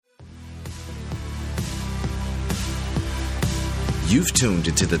You've tuned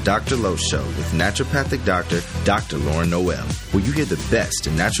into the Dr. Lowe Show with naturopathic doctor, Dr. Lauren Noel, where you hear the best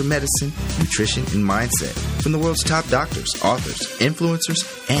in natural medicine, nutrition, and mindset from the world's top doctors, authors,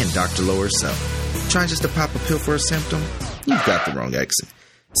 influencers, and Dr. Lowe herself. Trying just to pop a pill for a symptom? You've got the wrong exit.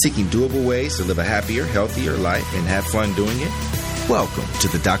 Seeking doable ways to live a happier, healthier life and have fun doing it? Welcome to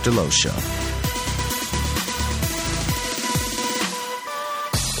the Dr. Lowe Show.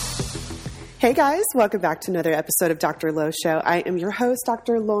 Hey guys, welcome back to another episode of Dr. Lowe Show. I am your host,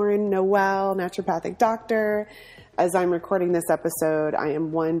 Dr. Lauren Noel, naturopathic doctor. As I'm recording this episode, I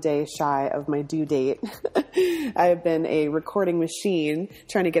am one day shy of my due date. I have been a recording machine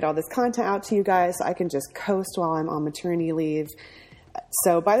trying to get all this content out to you guys so I can just coast while I'm on maternity leave.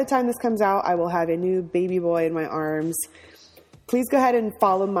 So by the time this comes out, I will have a new baby boy in my arms. Please go ahead and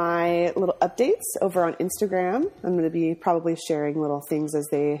follow my little updates over on Instagram. I'm going to be probably sharing little things as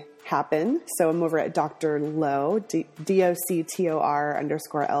they happen. So I'm over at Dr. Lowe, DOCTOR_LO.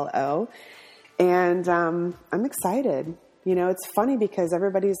 And I'm excited. You know, it's funny because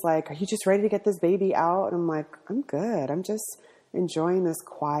everybody's like, are you just ready to get this baby out? And I'm like, I'm good. I'm just enjoying this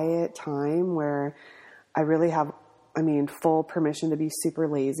quiet time where I really have, full permission to be super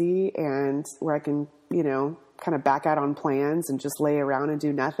lazy and where I can, kind of back out on plans and just lay around and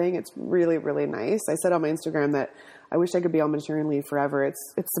do nothing. It's really, really nice. I said on my Instagram that I wish I could be on maternity leave forever. It's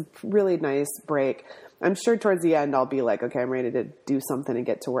a really nice break. I'm sure towards the end I'll be like, okay, I'm ready to do something and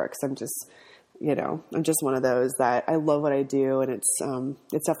get to work. So I'm just one of those that I love what I do, and it's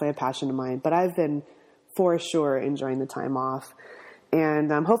definitely a passion of mine. But I've been for sure enjoying the time off.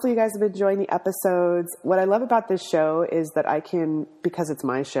 And hopefully you guys have been enjoying the episodes. What I love about this show is that I can, because it's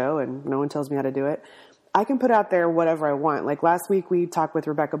my show and no one tells me how to do it, I can put out there whatever I want. Like last week we talked with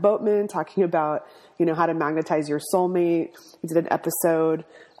Rebecca Boatman talking about, how to magnetize your soulmate. We did an episode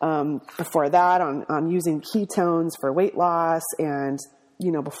before that on using ketones for weight loss. And,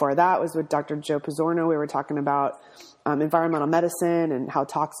 before that was with Dr. Joe Pizzorno. We were talking about environmental medicine and how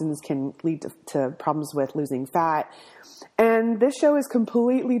toxins can lead to problems with losing fat. And this show is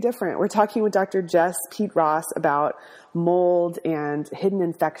completely different. We're talking with Dr. Jess Peatross about mold and hidden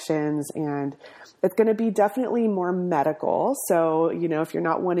infections, and it's going to be definitely more medical. So, if you're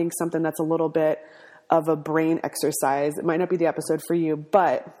not wanting something that's a little bit of a brain exercise, it might not be the episode for you,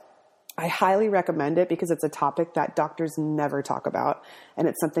 but I highly recommend it because it's a topic that doctors never talk about. And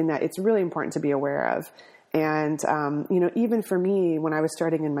it's something that it's really important to be aware of. And, even for me, when I was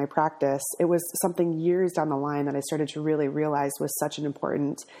starting in my practice, it was something years down the line that I started to really realize was such an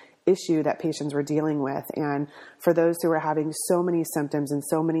important issue that patients were dealing with. And for those who were having so many symptoms and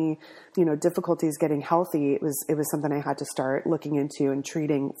so many, difficulties getting healthy, it was something I had to start looking into and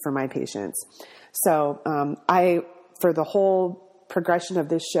treating for my patients. So, for the whole progression of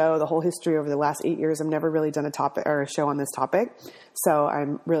this show, the whole history over the last 8 years, I've never really done a topic or a show on this topic. So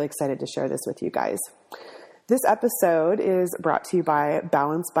I'm really excited to share this with you guys. This episode is brought to you by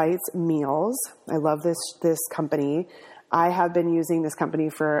Balance Bites Meals. I love this company. I have been using this company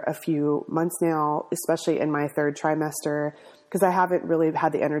for a few months now, especially in my third trimester, because I haven't really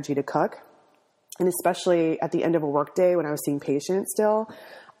had the energy to cook. And especially at the end of a workday when I was seeing patients still,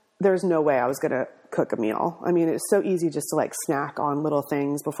 there's no way I was going to cook a meal. It's so easy just to snack on little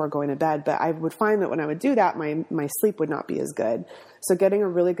things before going to bed. But I would find that when I would do that, my sleep would not be as good. So getting a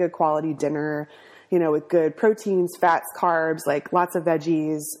really good quality dinner, with good proteins, fats, carbs, lots of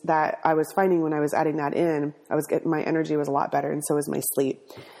veggies, that I was finding when I was adding that in, my energy was a lot better, and so was my sleep.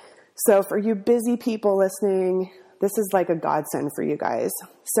 So for you busy people listening, this is like a godsend for you guys.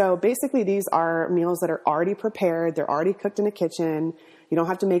 So basically these are meals that are already prepared. They're already cooked in a kitchen. You don't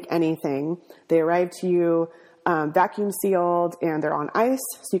have to make anything. They arrive to you vacuum sealed, and they're on ice.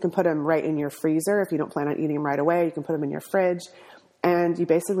 So you can put them right in your freezer. If you don't plan on eating them right away, you can put them in your fridge. And you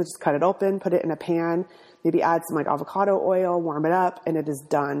basically just cut it open, put it in a pan, maybe add some avocado oil, warm it up, and it is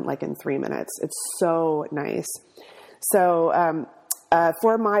done in 3 minutes. It's so nice. So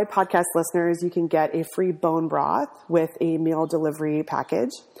for my podcast listeners, you can get a free bone broth with a meal delivery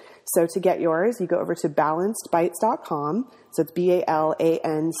package. So to get yours, you go over to balancedbites.com. So it's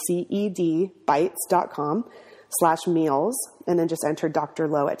BALANCED bites.com/meals, and then just enter Dr.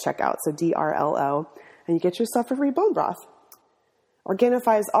 Lowe at checkout. So DRLO, and you get yourself a free bone broth.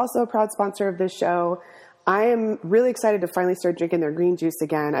 Organifi is also a proud sponsor of this show. I am really excited to finally start drinking their green juice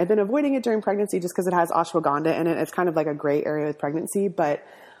again. I've been avoiding it during pregnancy just because it has ashwagandha in it. It's kind of like a gray area with pregnancy, but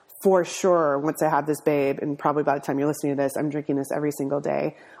for sure, once I have this babe, and probably by the time you're listening to this, I'm drinking this every single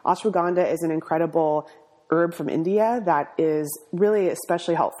day. Ashwagandha is an incredible herb from India that is really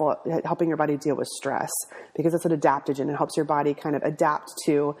especially helpful at helping your body deal with stress, because it's an adaptogen. It helps your body kind of adapt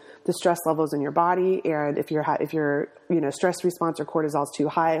to the stress levels in your body. And if your stress response or cortisol is too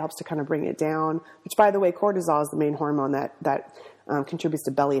high, it helps to kind of bring it down, which, by the way, cortisol is the main hormone that contributes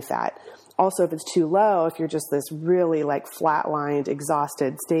to belly fat. Also, if it's too low, if you're just this really like flatlined,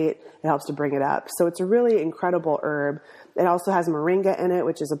 exhausted state, it helps to bring it up. So it's a really incredible herb. It also has moringa in it,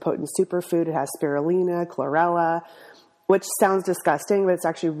 which is a potent superfood. It has spirulina, chlorella, which sounds disgusting, but it's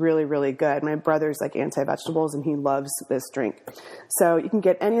actually really, really good. My brother's like anti-vegetables and he loves this drink. So you can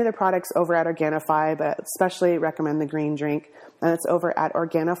get any of the products over at Organifi, but especially recommend the green drink. And it's over at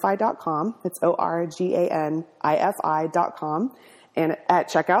Organifi.com. It's ORGANIFI.com. And at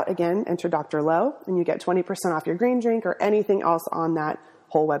checkout, again, enter Dr. Lowe and you get 20% off your green drink or anything else on that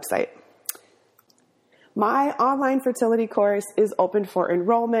whole website. My online fertility course is open for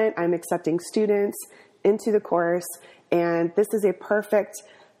enrollment. I'm accepting students into the course, and this is a perfect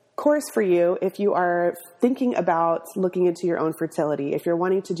course for you if you are thinking about looking into your own fertility. If you're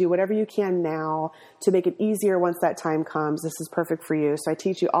wanting to do whatever you can now to make it easier once that time comes, this is perfect for you. So I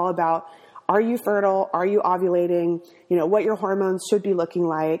teach you all about, are you fertile? Are you ovulating? What your hormones should be looking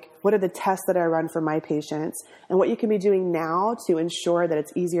like. What are the tests that I run for my patients, and what you can be doing now to ensure that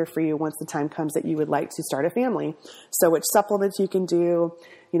it's easier for you once the time comes that you would like to start a family. So which supplements you can do,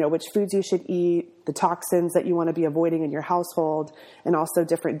 which foods you should eat, the toxins that you want to be avoiding in your household, and also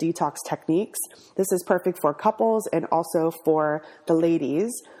different detox techniques. This is perfect for couples and also for the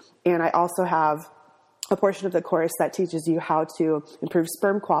ladies. And I also have a portion of the course that teaches you how to improve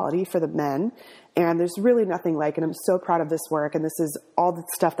sperm quality for the men. And there's really nothing like it. I'm so proud of this work. And this is all the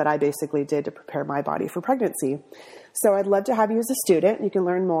stuff that I basically did to prepare my body for pregnancy. So I'd love to have you as a student. You can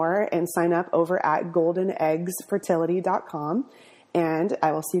learn more and sign up over at goldeneggsfertility.com. And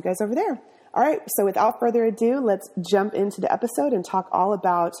I will see you guys over there. All right. So without further ado, let's jump into the episode and talk all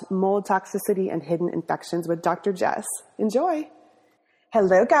about mold toxicity and hidden infections with Dr. Jess. Enjoy.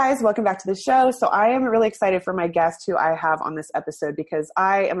 Hello, guys. Welcome back to the show. So I am really excited for my guest who I have on this episode because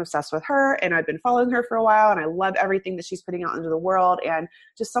I am obsessed with her and I've been following her for a while and I love everything that she's putting out into the world and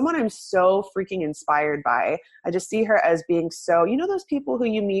just someone I'm so freaking inspired by. I just see her as being so, those people who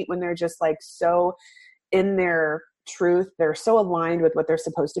you meet when they're just like so in their truth, they're so aligned with what they're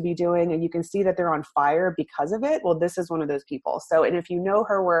supposed to be doing and you can see that they're on fire because of it. Well, this is one of those people. So, and if you know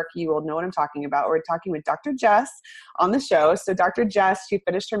her work, you will know what I'm talking about. We're talking with Dr. Jess on the show. So Dr. Jess, she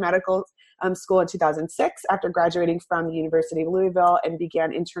finished her medical school in 2006 after graduating from the University of Louisville and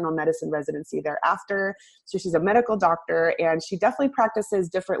began internal medicine residency thereafter. So she's a medical doctor and she definitely practices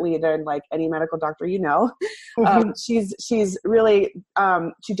differently than like any medical doctor, She's really,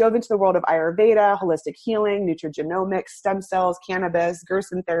 she dove into the world of Ayurveda, holistic healing, nutrigenomics, stem cells, cannabis,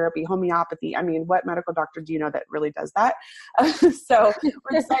 Gerson therapy, homeopathy. I mean, what medical doctor do you know that really does that? So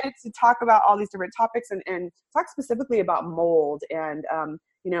we're excited to talk about all these different topics and talk specifically about mold. And,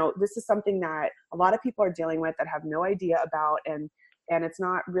 this is something that a lot of people are dealing with that have no idea about. And it's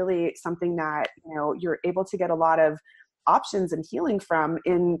not really something that, you're able to get a lot of options and healing from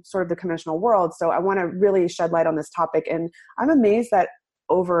in sort of the conventional world. So I want to really shed light on this topic. And I'm amazed that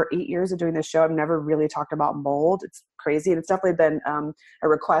over 8 years of doing this show, I've never really talked about mold. It's crazy. And it's definitely been a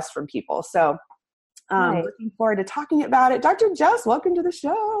request from people. So looking forward to talking about it. Dr. Jess, welcome to the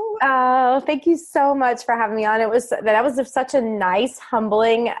show. Oh, thank you so much for having me on. That was such a nice,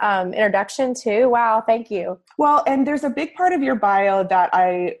 humbling introduction too. Wow, thank you. Well, and there's a big part of your bio that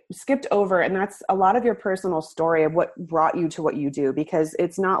I skipped over, and that's a lot of your personal story of what brought you to what you do, because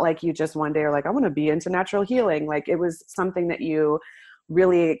it's not like you just one day are like, I want to be into natural healing. Like it was something that you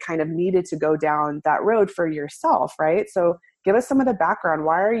really kind of needed to go down that road for yourself, right? So give us some of the background.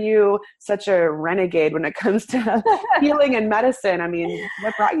 Why are you such a renegade when it comes to healing and medicine? I mean,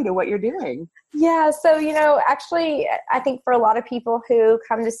 what brought you to what you're doing? Yeah. So, actually, I think for a lot of people who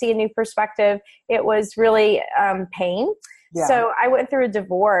come to see a new perspective, it was really pain. Yeah. So I went through a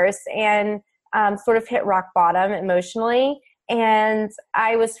divorce and sort of hit rock bottom emotionally. And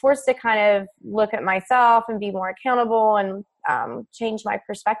I was forced to kind of look at myself and be more accountable and change my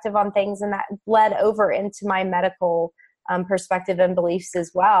perspective on things. And that bled over into my medical perspective and beliefs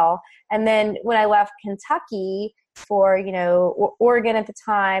as well. And then when I left Kentucky for, Oregon at the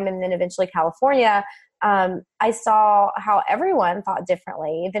time, and then eventually California, I saw how everyone thought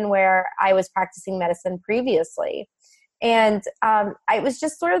differently than where I was practicing medicine previously. And it was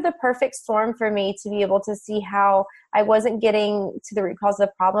just sort of the perfect storm for me to be able to see how I wasn't getting to the root cause of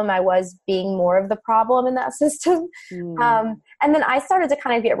the problem. I was being more of the problem in that system. And then I started to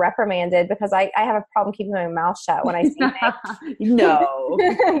kind of get reprimanded because I have a problem keeping my mouth shut when I see things. No.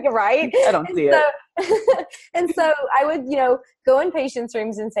 Right? I don't see it. And so I would, go in patients'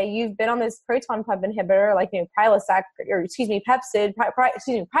 rooms and say, you've been on this proton pump inhibitor, like, Prilosec, or Pepsid,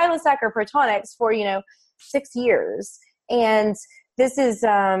 Prilosec or Protonix for, 6 years. And this is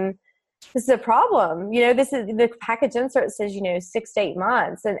a problem. This is the package insert says, 6 to 8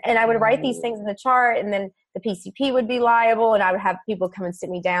 months. And I would write these things in the chart, and then the PCP would be liable, and I would have people come and sit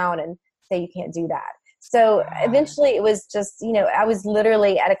me down and say, you can't do that. So eventually it was just, I was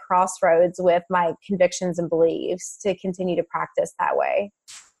literally at a crossroads with my convictions and beliefs to continue to practice that way.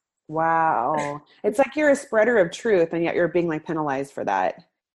 Wow. It's like you're a spreader of truth, and yet you're being like penalized for that.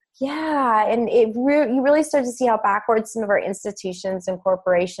 Yeah. And you really start to see how backwards some of our institutions and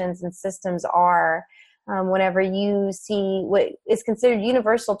corporations and systems are whenever you see what is considered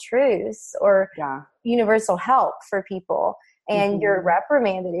universal truths or universal help for people. And you're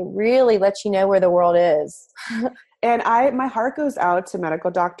reprimanded. It really lets you know where the world is. And my heart goes out to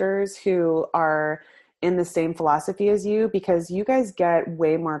medical doctors who are in the same philosophy as you, because you guys get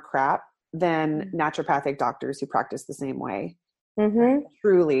way more crap than naturopathic doctors who practice the same way. Mm-hmm.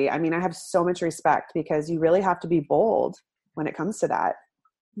 Truly. I mean, I have so much respect, because you really have to be bold when it comes to that.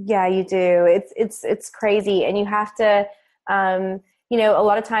 Yeah, you do. It's crazy. And you have to, a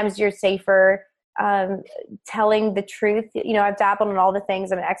lot of times you're safer telling the truth. I've dabbled in all the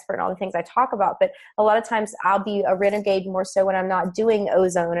things. I'm an expert in all the things I talk about, but a lot of times I'll be a renegade more so when I'm not doing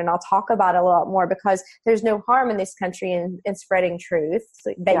ozone, and I'll talk about it a lot more, because there's no harm in this country in spreading truth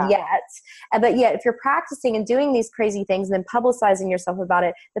but yet if you're practicing and doing these crazy things and then publicizing yourself about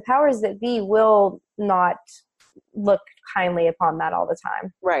it, the powers that be will not look kindly upon that all the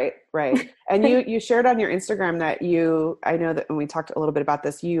time. Right. And you shared on your Instagram that I know that when we talked a little bit about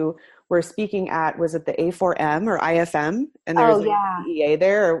this, you were speaking at, was it the A4M or IFM? And there was DEA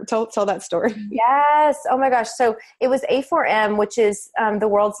there. Or tell that story. Yes. Oh my gosh. So it was A4M, which is the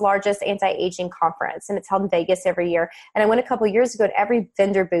world's largest anti-aging conference, and it's held in Vegas every year. And I went a couple of years ago to every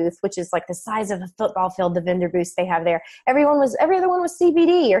vendor booth, which is like the size of a football field, the vendor booths they have there. Every other one was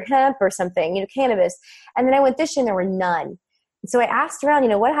CBD or hemp or something, cannabis. And then I went this year and there were none. And so I asked around,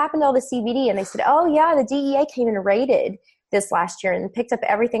 what happened to all the CBD? And they said, oh yeah, the DEA came and raided this last year and picked up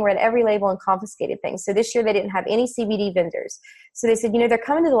everything, read every label, and confiscated things. So this year they didn't have any CBD vendors. So they said, they're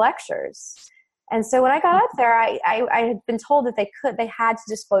coming to the lectures. And so when I got up there, I had been told that they had to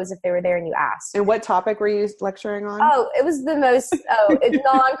disclose if they were there and you asked. And what topic were you lecturing on? Oh, it was the most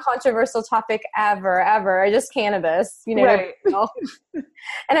non-controversial topic ever. Just cannabis, Right.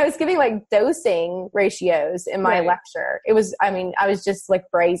 And I was giving like dosing ratios in my lecture. It was, I was just like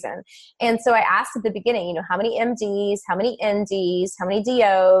brazen. And so I asked at the beginning, how many MDs, how many NDs, how many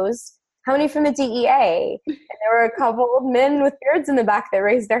DOs, how many from the DEA? And there were a couple of men with beards in the back that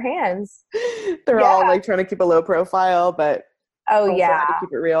raised their hands. They're all like trying to keep a low profile, but to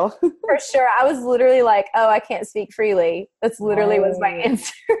keep it real. For sure. I was literally like, I can't speak freely. That's literally was my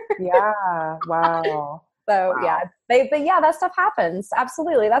answer. Yeah. Wow. So that stuff happens.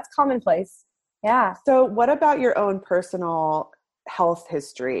 Absolutely. That's commonplace. Yeah. So what about your own personal health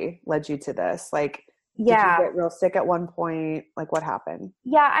history led you to this? Like, did you get real sick at one point? Like, what happened?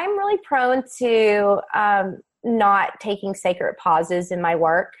 Yeah, I'm really prone to not taking sacred pauses in my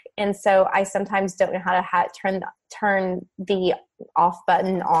work. And so I sometimes don't know how to turn the off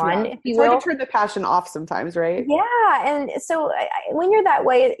button on, if you will. It's hard to turn the passion off sometimes, right? Yeah. And so when you're that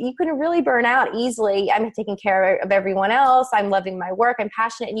way, you can really burn out easily. I'm taking care of everyone else. I'm loving my work. I'm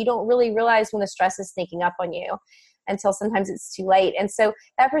passionate. And you don't really realize when the stress is sneaking up on you until sometimes it's too late. And so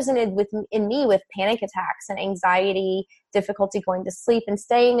that presented in me with panic attacks and anxiety, difficulty going to sleep and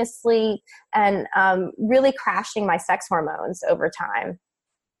staying asleep, and really crashing my sex hormones over time.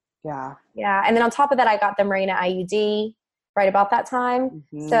 Yeah. Yeah. And then on top of that, I got the Mirena IUD right about that time.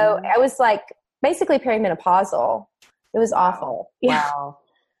 Mm-hmm. So I was like basically perimenopausal. It was awful. Wow.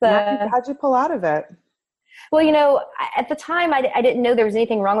 Yeah. How'd you pull out of it? Well, at the time, I didn't know there was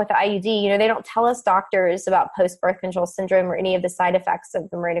anything wrong with the IUD. They don't tell us doctors about post-birth control syndrome or any of the side effects of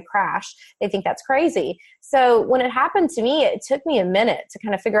the Mirena crash. They think that's crazy. So when it happened to me, it took me a minute to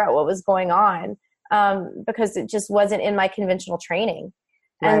kind of figure out what was going on because it just wasn't in my conventional training.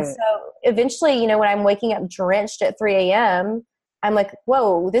 Right. And so eventually, when I'm waking up drenched at 3 a.m., I'm like,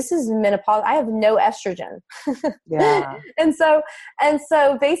 whoa, this is menopause. I have no estrogen. Yeah. And so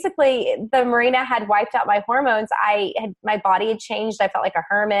basically the Mirena had wiped out my hormones. My body had changed. I felt like a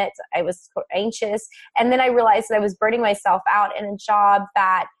hermit. I was anxious. And then I realized that I was burning myself out in a job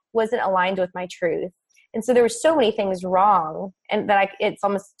that wasn't aligned with my truth. And so there were so many things wrong and that it's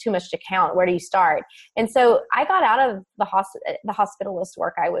almost too much to count. Where do you start? And so I got out of the hospitalist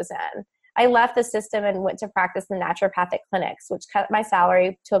work I was in. I left the system and went to practice in naturopathic clinics, which cut my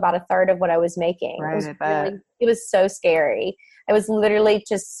salary to about a third of what I was making. Right, It was so scary. I was literally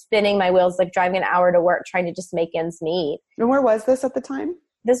just spinning my wheels, like driving an hour to work, trying to just make ends meet. And where was this at the time?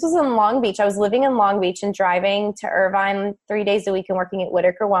 This was in Long Beach. I was living in Long Beach and driving to Irvine 3 days a week and working at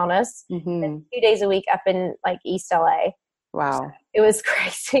Whitaker Wellness, and 2 days a week up in like East LA. Wow. It was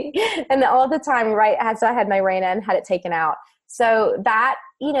crazy. And all the time, right, as I had my Rana and had it taken out. So that,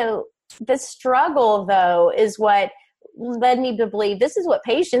 the struggle though is what led me to believe this is what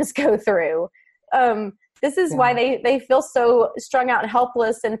patients go through. This is why they feel so strung out and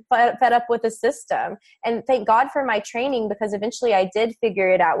helpless and fed up with the system. And thank God for my training, because eventually I did figure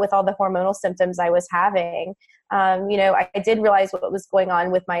it out with all the hormonal symptoms I was having. I did realize what was going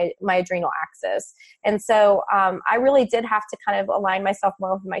on with my adrenal axis. And so I really did have to kind of align myself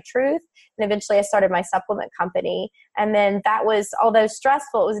more with my truth. And eventually I started my supplement company. And then that was, although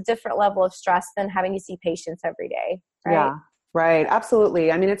stressful, it was a different level of stress than having to see patients every day. Right? Yeah. Right. Absolutely.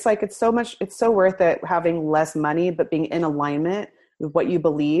 I mean, it's so worth it having less money, but being in alignment with what you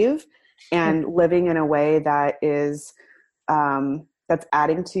believe and living in a way that is, that's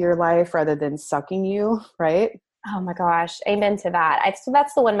adding to your life rather than sucking you. Right. Oh my gosh. Amen to that. So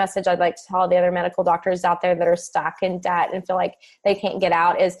that's the one message I'd like to tell the other medical doctors out there that are stuck in debt and feel like they can't get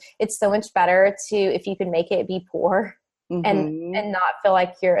out is it's so much better to, if you can make it, be poor and not feel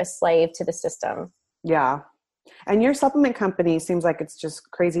like you're a slave to the system. Yeah. And your supplement company seems like it's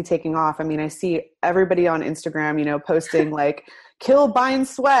just crazy taking off. I mean, I see everybody on Instagram, posting like kill, bind,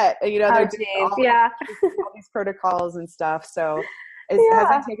 sweat, they're doing all these protocols and stuff. So has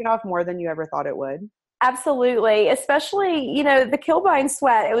it taken off more than you ever thought it would? Absolutely. Especially, the kill, bind,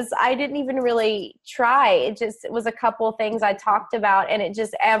 sweat. I didn't even really try. It was a couple things I talked about, and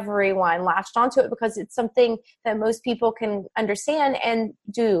everyone latched onto it because it's something that most people can understand and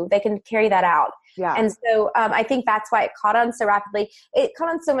do. They can carry that out. Yeah. And so I think that's why it caught on so rapidly. It caught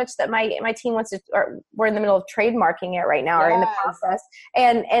on so much that my team we're in the middle of trademarking it right now or in the process.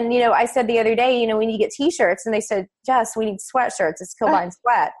 And I said the other day, we need to get t-shirts, and they said, Jess, we need sweatshirts. It's kill, bind,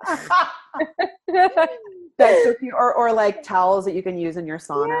 sweat. That's so cute. Or like towels that you can use in your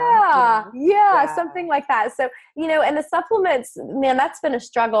sauna. Yeah, something like that. So, and the supplements, man, that's been a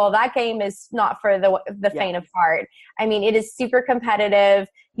struggle. That game is not for the faint of heart. I mean, it is super competitive.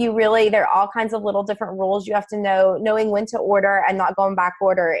 There are all kinds of little different rules you have to know. Knowing when to order and not going back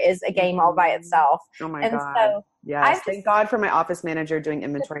order is a game all by itself. Oh my God. So yes. Thank God for my office manager doing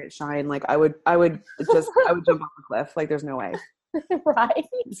inventory at Shine. Like I would jump off a cliff. Like there's no way. Right.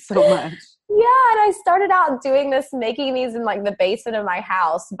 So much. Yeah. And I started out doing this, making these in like the basement of my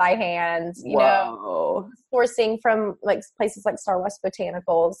house by hand, sourcing from like places like Star West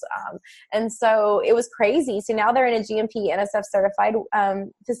Botanicals. And so it was crazy. So now they're in a GMP NSF certified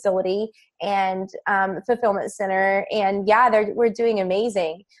facility and fulfillment center. And we're doing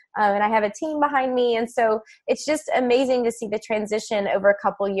amazing. And I have a team behind me. And so it's just amazing to see the transition over a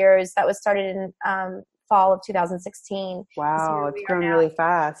couple years that was started in fall of 2016. Wow, it's grown really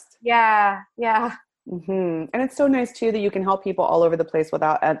fast. Yeah. And it's so nice too that you can help people all over the place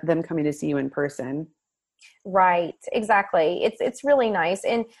without them coming to see you in person. Right. Exactly. It's really nice.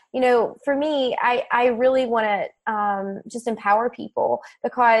 And, for me, I really want to just empower people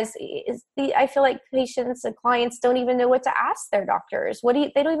because I feel like patients and clients don't even know what to ask their doctors.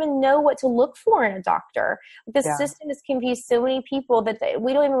 They don't even know what to look for in a doctor. The system has confused so many people that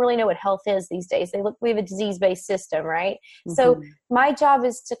we don't even really know what health is these days. We have a disease-based system, right? So my job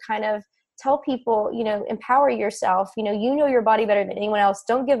is to kind of tell people, empower yourself. You know your body better than anyone else.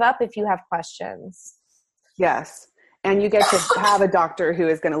 Don't give up if you have questions. Yes. And you get to have a doctor who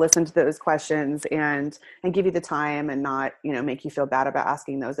is going to listen to those questions and give you the time and not, make you feel bad about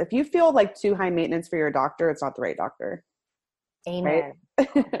asking those. If you feel like too high maintenance for your doctor, it's not the right doctor. Amen. Right?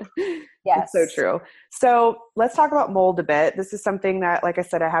 Yes. It's so true. So let's talk about mold a bit. This is something that, like I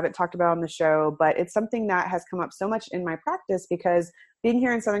said, I haven't talked about on the show, but it's something that has come up so much in my practice because being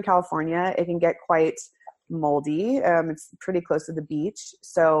here in Southern California, it can get quite moldy. It's pretty close to the beach.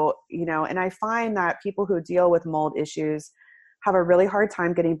 So, and I find that people who deal with mold issues have a really hard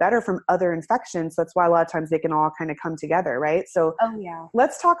time getting better from other infections. That's why a lot of times they can all kind of come together, right? So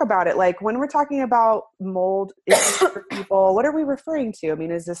let's talk about it. Like when we're talking about mold issues for people, what are we referring to? I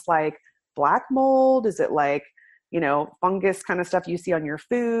mean, is this like black mold? Is it like, fungus kind of stuff you see on your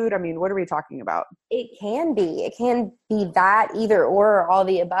food? I mean, what are we talking about? It can be that either or all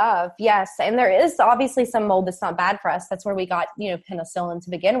the above. Yes. And there is obviously some mold that's not bad for us. That's where we got, penicillin to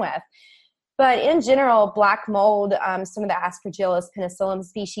begin with. But in general, black mold, some of the Aspergillus penicillium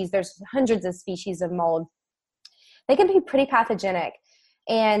species, there's hundreds of species of mold. They can be pretty pathogenic.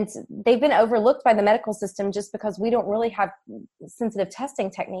 And they've been overlooked by the medical system just because we don't really have sensitive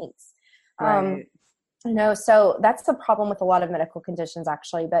testing techniques. Right. So that's the problem with a lot of medical conditions,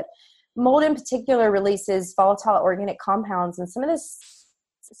 actually. But mold in particular releases volatile organic compounds, and some of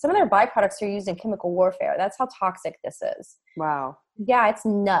their byproducts are used in chemical warfare. That's how toxic this is. Wow. Yeah, it's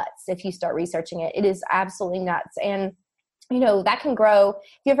nuts if you start researching it. It is absolutely nuts. And that can grow.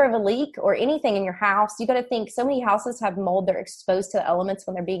 If you ever have a leak or anything in your house, you got to think so many houses have mold. They're exposed to the elements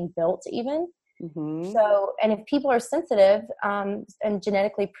when they're being built even. Mm-hmm. So, and if people are sensitive and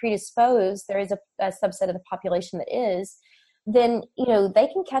genetically predisposed, there is a subset of the population that is, then, they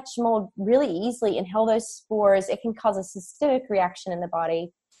can catch mold really easily, inhale those spores. It can cause a systemic reaction in the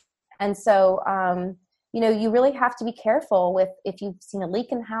body. And so, you really have to be careful with if you've seen a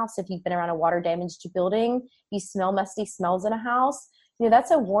leak in the house, if you've been around a water damaged building, you smell musty smells in a house,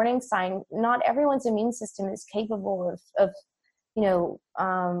 that's a warning sign. Not everyone's immune system is capable of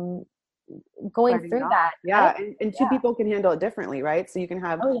going through that. Yeah. And two people can handle it differently, right? So you can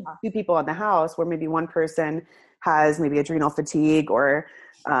have two people in the house where maybe one person has maybe adrenal fatigue, or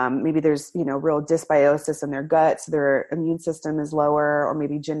maybe there's, real dysbiosis in their gut, so their immune system is lower, or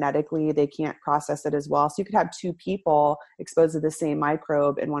maybe genetically they can't process it as well. So you could have two people exposed to the same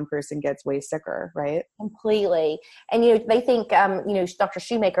microbe and one person gets way sicker, right? Completely. And, they think, Dr.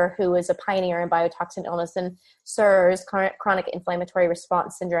 Shoemaker, who is a pioneer in biotoxin illness and SIRS, chronic inflammatory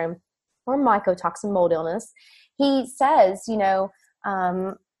response syndrome, or mycotoxin mold illness, he says,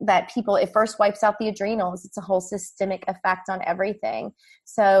 that it first wipes out the adrenals. It's a whole systemic effect on everything.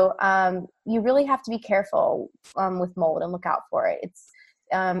 So you really have to be careful with mold and look out for it. It's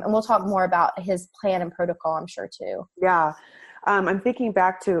and we'll talk more about his plan and protocol, I'm sure, too. Yeah. I'm thinking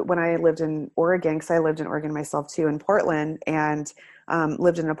back to when I lived in Oregon, because I lived in Oregon myself too, in Portland, and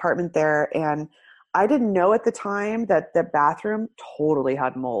lived in an apartment there. And I didn't know at the time that the bathroom totally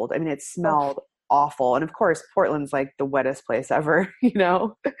had mold. I mean, it smelled awful. And of course, Portland's like the wettest place ever,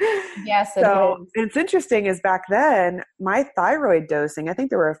 Yes, so it is. It's interesting is back then, my thyroid dosing, I think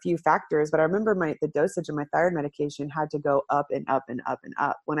there were a few factors, but I remember the dosage of my thyroid medication had to go up and up and up and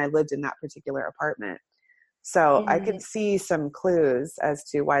up when I lived in that particular apartment. So I could see some clues as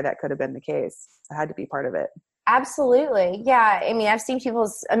to why that could have been the case. I had to be part of it. Absolutely. Yeah. I mean, I've seen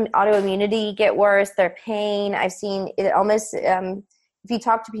people's autoimmunity get worse, their pain. I've seen it almost, if you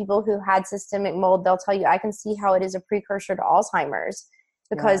talk to people who had systemic mold, they'll tell you, I can see how it is a precursor to Alzheimer's,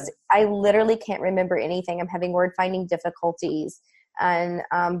 because I literally can't remember anything. I'm having word finding difficulties and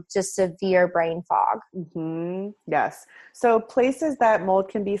just severe brain fog. Mm-hmm. Yes. So places that mold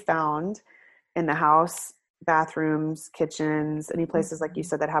can be found in the house, bathrooms, kitchens, any places like you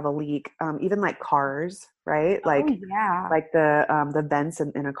said that have a leak, even like cars, right? Like, like the vents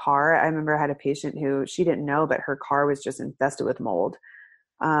in a car. I remember I had a patient who she didn't know, but her car was just infested with mold.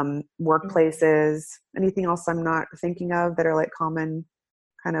 Workplaces, anything else I'm not thinking of that are like common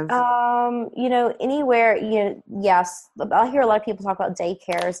kind of? Anywhere, yes. I hear a lot of people talk about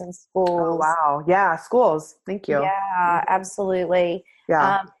daycares and schools. Oh, wow. Yeah. Schools. Thank you. Yeah, absolutely.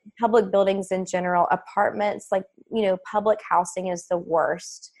 Yeah. Public buildings in general, apartments, like, public housing is the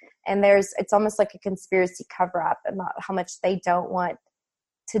worst. And it's almost like a conspiracy cover up about how much they don't want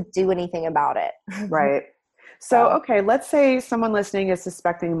to do anything about it. Right. So, okay, let's say someone listening is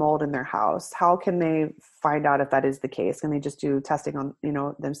suspecting mold in their house. How can they find out if that is the case? Can they just do testing on,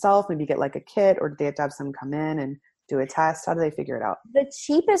 themselves, maybe get like a kit, or do they have to have someone come in and do a test? How do they figure it out? The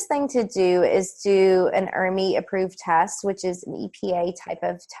cheapest thing to do is do an ERMI approved test, which is an EPA type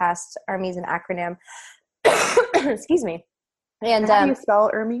of test. ERMI is an acronym. Excuse me. And how do you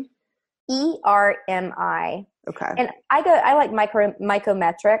spell ERMI? ERMI. Okay. And I like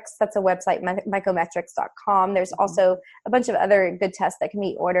Mycometrics. That's a website, mycometrics.com. There's also a bunch of other good tests that can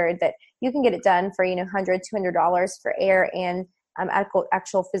be ordered that you can get it done for, $100, $200 for air and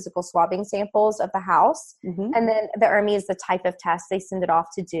actual physical swabbing samples of the house. Mm-hmm. And then the ERMI is the type of test they send it off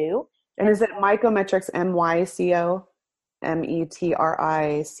to do. And is it Mycometrics, MycoMetrics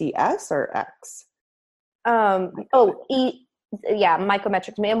or X?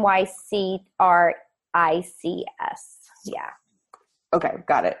 Mycometrics, MyCRICS. Yeah. Okay.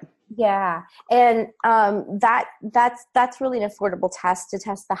 Got it. Yeah. And that's really an affordable test to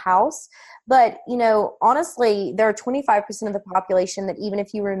test the house. But, honestly, there are 25% of the population that even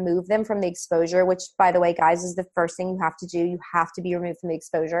if you remove them from the exposure, which, by the way, guys, is the first thing you have to do. You have to be removed from the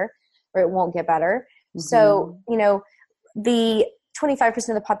exposure or it won't get better. Mm-hmm. So, the 25%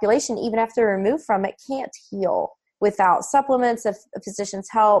 of the population, even after removed from it, can't heal without supplements, of a physician's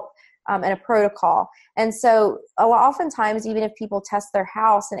help, and a protocol. And so oftentimes, even if people test their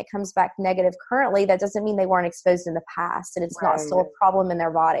house and it comes back negative currently, that doesn't mean they weren't exposed in the past, and it's not still a problem in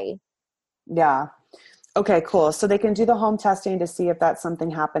their body. Yeah. Okay, cool. So they can do the home testing to see if that's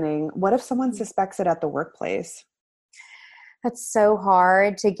something happening. What if someone suspects it at the workplace? That's so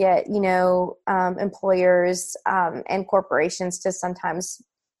hard to get, employers and corporations to sometimes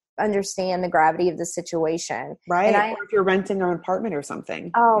understand the gravity of the situation. Right. Or if you're renting an apartment or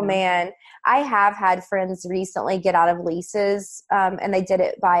something. Oh, man. I have had friends recently get out of leases, and they did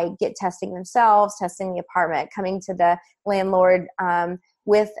it by testing themselves, testing the apartment, coming to the landlord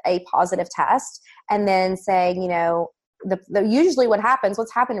with a positive test, and then saying, usually what's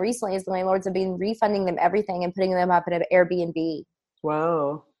happened recently is the landlords have been refunding them everything and putting them up in an Airbnb.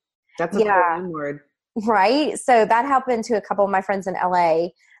 Whoa. That's a cool landlord. Right. So that happened to a couple of my friends in LA.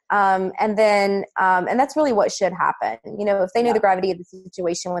 And that's really what should happen. If they know the gravity of the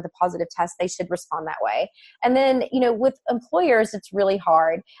situation with a positive test, they should respond that way. And then, with employers, it's really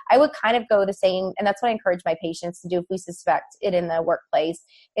hard. I would kind of go the same, and that's what I encourage my patients to do if we suspect it in the workplace,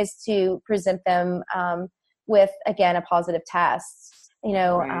 is to present them with, again, a positive test,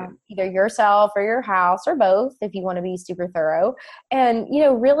 either yourself or your house or both, if you want to be super thorough, and,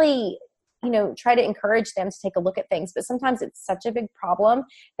 really, try to encourage them to take a look at things. But sometimes it's such a big problem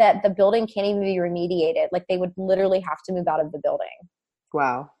that the building can't even be remediated. Like they would literally have to move out of the building.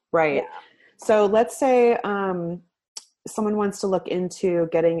 Wow. Right. Yeah. So let's say someone wants to look into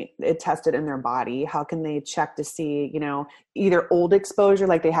getting it tested in their body. How can they check to see, either old exposure,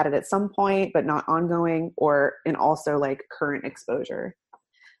 like they had it at some point, but not ongoing, and also like current exposure?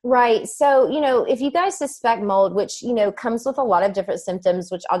 Right. So, if you guys suspect mold, which, comes with a lot of different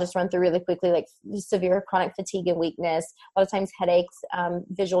symptoms, which I'll just run through really quickly, like severe chronic fatigue and weakness, a lot of times headaches,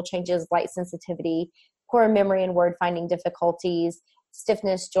 visual changes, light sensitivity, poor memory and word finding difficulties,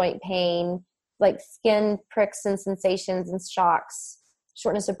 stiffness, joint pain, like skin pricks and sensations and shocks,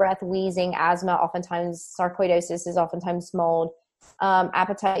 shortness of breath, wheezing, asthma, oftentimes sarcoidosis is oftentimes mold,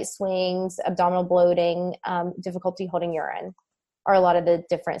 appetite swings, abdominal bloating, difficulty holding urine are a lot of the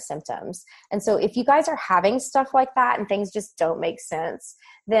different symptoms. And so if you guys are having stuff like that and things just don't make sense,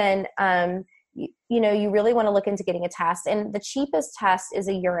 then, you really want to look into getting a test. And the cheapest test is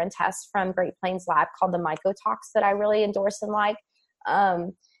a urine test from Great Plains Lab called the Mycotox that I really endorse and like.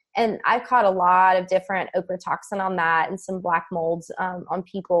 And I've caught a lot of different ochratoxin on that and some black molds on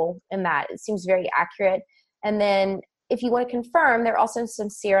people in that. It seems very accurate. And then if you want to confirm, there are also some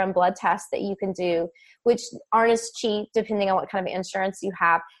serum blood tests that you can do, which aren't as cheap depending on what kind of insurance you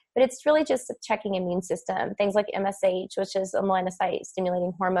have. But it's really just checking immune system. Things like MSH, which is a melanocyte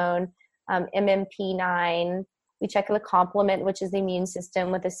stimulating hormone, MMP9. We check the complement, which is the immune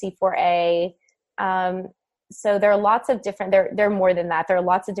system, with the C4A. So there are lots of different, there are more than that. There are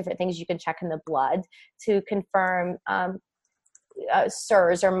lots of different things you can check in the blood to confirm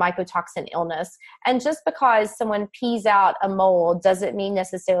SIRS or mycotoxin illness. And just because someone pees out a mold doesn't mean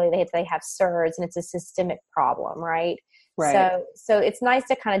necessarily they have SIRS and it's a systemic problem, right? Right. So it's nice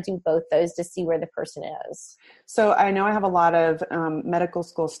to kind of do both those to see where the person is. So I know I have a lot of medical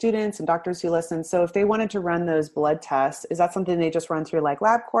school students and doctors who listen. So if they wanted to run those blood tests, is that something they just run through like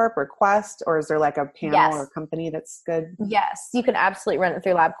LabCorp or Quest, or is there like a panel or company that's good? Yes, you can absolutely run it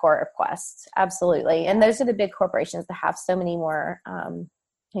through LabCorp or Quest. Absolutely. And those are the big corporations that have so many more,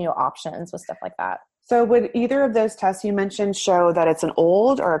 options with stuff like that. So would either of those tests you mentioned show that it's an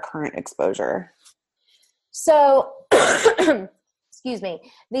old or a current exposure? So, excuse me,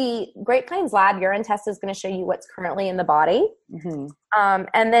 the Great Plains Lab urine test is going to show you what's currently in the body. Mm-hmm.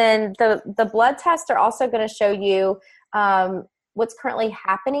 And then the blood tests are also going to show you what's currently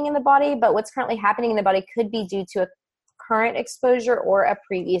happening in the body, but what's currently happening in the body could be due to a current exposure or a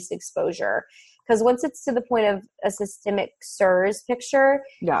previous exposure. Because once it's to the point of a systemic SIRS picture,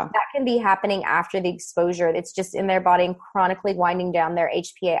 that can be happening after the exposure. It's just in their body and chronically winding down their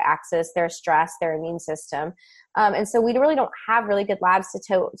HPA axis, their stress, their immune system. And so we really don't have really good labs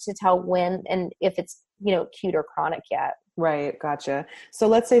to tell when and if it's, acute or chronic yet. Right. Gotcha. So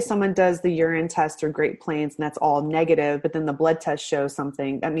let's say someone does the urine test through Great Plains and that's all negative, but then the blood test shows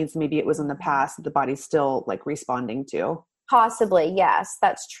something. That means maybe it was in the past that the body's still like responding to. Possibly, yes,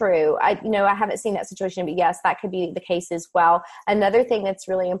 that's true. I haven't seen that situation, but yes, that could be the case as well. Another thing that's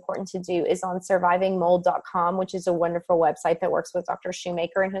really important to do is on survivingmold.com, which is a wonderful website that works with Dr.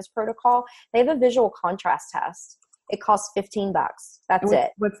 Shoemaker and his protocol. They have a visual contrast test. It costs $15. That's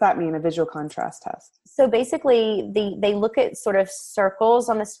it. What's that mean, a visual contrast test? So basically, they look at sort of circles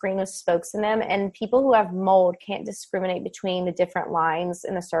on the screen with spokes in them, and people who have mold can't discriminate between the different lines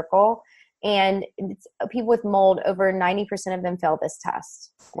in the circle. And people with mold, over 90% of them fail this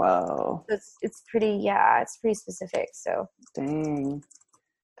test. Whoa. So it's pretty specific. So dang,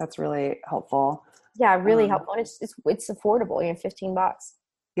 that's really helpful. Yeah, really helpful. And it's affordable, $15.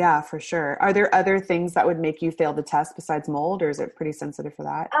 Yeah, for sure. Are there other things that would make you fail the test besides mold, or is it pretty sensitive for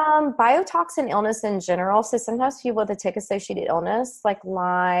that? Biotoxin illness in general. So sometimes people with a tick-associated illness like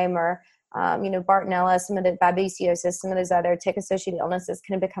Lyme or, Bartonella, some of the babesiosis, some of those other tick-associated illnesses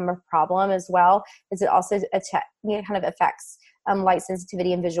can become a problem as well, as it also kind of affects light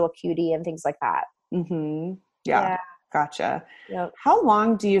sensitivity and visual acuity and things like that. Mm-hmm. Yeah. Gotcha. Yep. How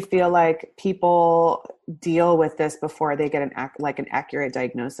long do you feel like people deal with this before they get an accurate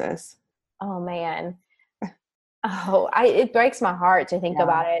diagnosis? Oh man. It breaks my heart to think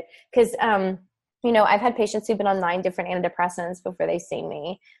about it. Cause, I've had patients who've been on 9 different antidepressants before they see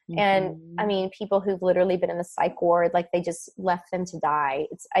me. Mm-hmm. And I mean, people who've literally been in the psych ward, like they just left them to die.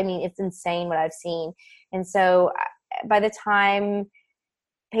 It's insane what I've seen. And so by the time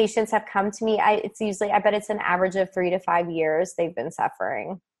patients have come to me, I bet it's an average of 3 to 5 years they've been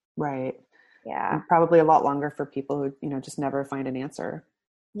suffering. Right. Yeah. And probably a lot longer for people who, just never find an answer.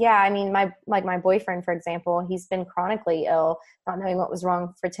 Yeah. I mean, my boyfriend, for example, he's been chronically ill, not knowing what was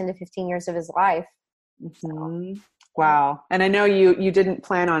wrong for 10 to 15 years of his life. Mm-hmm. So. Wow. And I know you didn't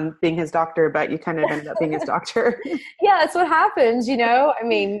plan on being his doctor, but you kind of ended up being his doctor. Yeah, that's what happens, I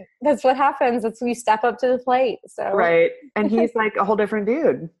mean, that's what happens. That's when you step up to the plate. So right. And he's like a whole different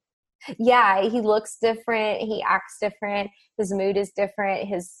dude. Yeah, he looks different. He acts different. His mood is different.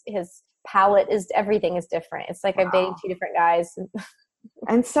 His palate everything is different. It's like I'm dating 2 different guys.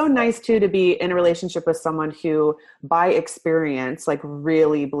 And so nice too to be in a relationship with someone who, by experience, like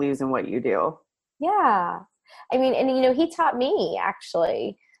really believes in what you do. Yeah. I mean, and he taught me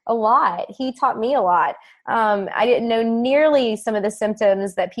actually a lot. He taught me a lot. I didn't know nearly some of the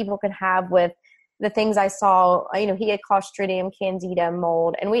symptoms that people could have with the things I saw. He had Clostridium, Candida,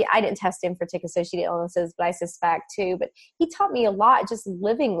 mold, and I didn't test him for tick-associated illnesses, but I suspect too. But he taught me a lot just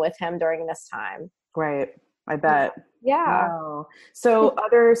living with him during this time. Right. I bet. Yeah. Wow. So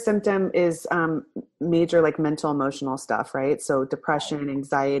other symptom is major like mental emotional stuff, right? So depression,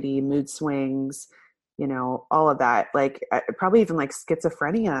 anxiety, mood swings, all of that, like probably even like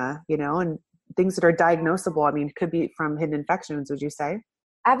schizophrenia, and things that are diagnosable. I mean, it could be from hidden infections, would you say?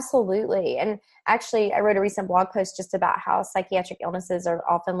 Absolutely. And actually, I wrote a recent blog post just about how psychiatric illnesses are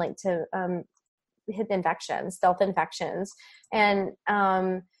often linked to hidden infections, stealth infections. And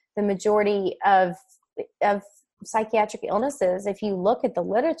the majority of psychiatric illnesses, if you look at the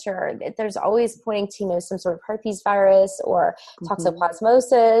literature, there's always pointing to some sort of herpes virus or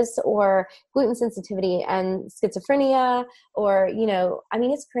toxoplasmosis or gluten sensitivity and schizophrenia or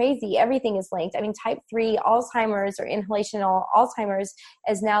it's crazy. Everything is linked. I mean, type 3 Alzheimer's or inhalational Alzheimer's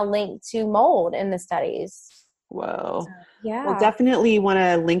is now linked to mold in the studies. Whoa. Yeah. We'll definitely want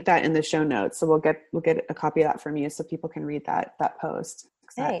to link that in the show notes. So we'll get a copy of that from you so people can read that post.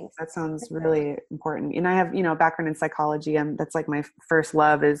 That sounds really important. And I have, a background in psychology, and that's like my first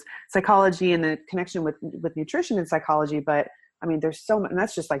love is psychology and the connection with nutrition and psychology. But I mean, there's so much, and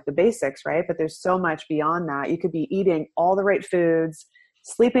that's just like the basics, right? But there's so much beyond that. You could be eating all the right foods,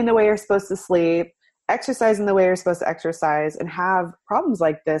 sleeping the way you're supposed to sleep, exercising the way you're supposed to exercise, and have problems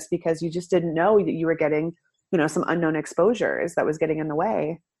like this because you just didn't know that you were getting, some unknown exposures that was getting in the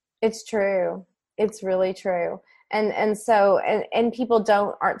way. It's true. It's really true. And so people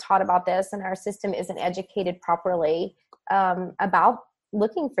aren't taught about this, and our system isn't educated properly about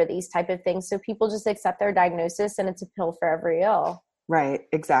looking for these type of things. So people just accept their diagnosis and it's a pill for every ill. Right.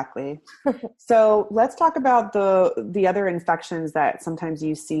 Exactly. So let's talk about the other infections that sometimes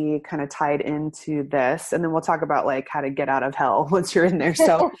you see kind of tied into this. And then we'll talk about like how to get out of hell once you're in there.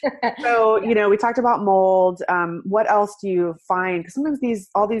 So, we talked about mold. What else do you find? Because sometimes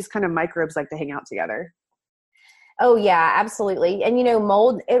all these kind of microbes like to hang out together. Oh yeah, absolutely. And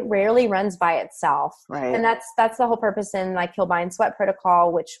mold, it rarely runs by itself. Right. And that's the whole purpose in like Kill, Bind, Sweat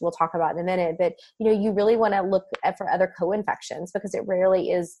protocol, which we'll talk about in a minute. But you really want to look for other co-infections because it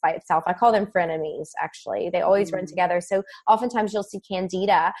rarely is by itself. I call them frenemies, actually. They always run together. So oftentimes you'll see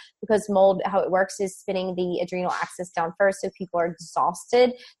Candida because mold, how it works is spinning the adrenal axis down first. So people are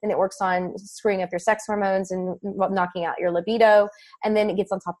exhausted. Then it works on screwing up your sex hormones and knocking out your libido. And then it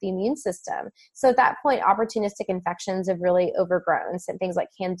gets on top of the immune system. So at that point, opportunistic infections have really overgrown. So things like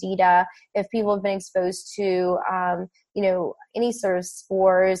Candida, if people have been exposed to, any sort of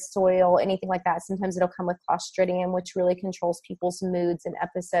spores, soil, anything like that, sometimes it'll come with Clostridium, which really controls people's moods and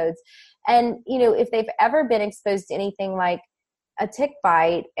episodes. And, if they've ever been exposed to anything like a tick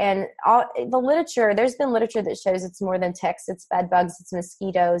bite, and all the literature, there's been literature that shows it's more than ticks, it's bed bugs, it's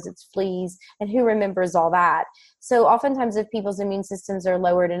mosquitoes, it's fleas, and who remembers all that? So oftentimes if people's immune systems are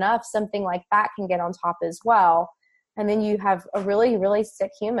lowered enough, something like that can get on top as well. And then you have a really, really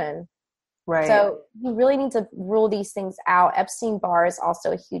sick human. Right. So you really need to rule these things out. Epstein-Barr is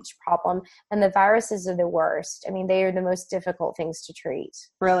also a huge problem, and the viruses are the worst. I mean, they are the most difficult things to treat.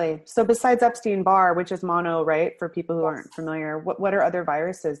 Really? So besides Epstein-Barr, which is mono, right? For people who aren't familiar, what are other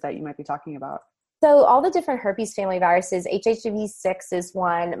viruses that you might be talking about? So all the different herpes family viruses, HHV6 is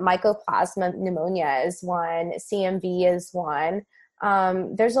one, Mycoplasma pneumonia is one, CMV is one.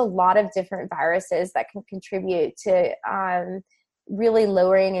 There's a lot of different viruses that can contribute to really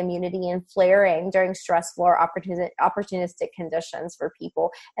lowering immunity and flaring during stressful or opportunistic conditions for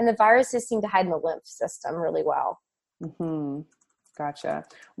people. And the viruses seem to hide in the lymph system really well. Mm-hmm. Gotcha.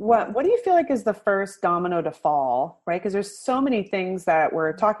 What do you feel like is the first domino to fall, right? Because there's so many things that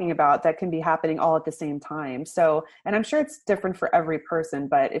we're talking about that can be happening all at the same time. So, and I'm sure it's different for every person,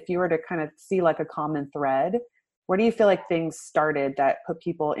 but if you were to kind of see like a common thread, where do you feel like things started that put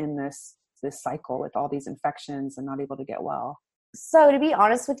people in this cycle with all these infections and not able to get well? So to be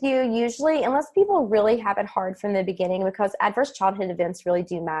honest with you, usually, unless people really have it hard from the beginning, because adverse childhood events really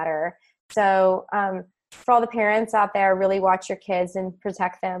do matter. So for all the parents out there, really watch your kids and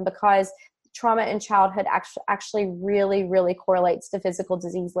protect them, because trauma in childhood actually really, really correlates to physical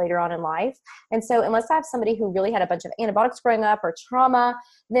disease later on in life. And so unless I have somebody who really had a bunch of antibiotics growing up or trauma,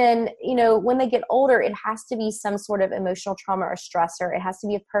 then, when they get older, it has to be some sort of emotional trauma or stressor. It has to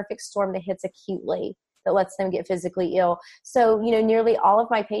be a perfect storm that hits acutely, that lets them get physically ill. So, nearly all of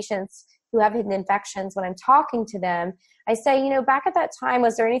my patients who have hidden infections, when I'm talking to them, I say, back at that time,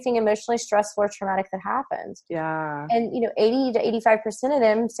 was there anything emotionally stressful or traumatic that happened? Yeah. And, 80 to 85% of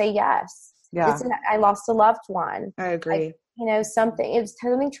them say yes. Yeah. I lost a loved one. I agree. Something, it was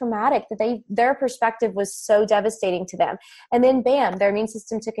something traumatic that their perspective was so devastating to them. And then bam, their immune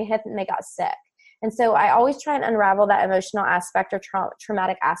system took a hit and they got sick. And so I always try and unravel that emotional aspect or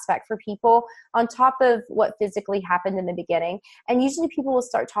traumatic aspect for people on top of what physically happened in the beginning. And usually people will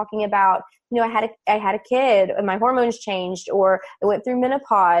start talking about, I had a kid and my hormones changed, or I went through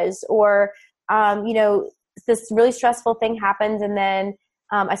menopause, or, this really stressful thing happened. And then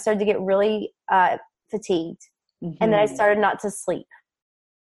I started to get really fatigued. Mm-hmm. And then I started not to sleep.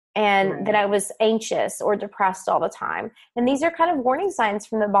 And Right. then I was anxious or depressed all the time. And these are kind of warning signs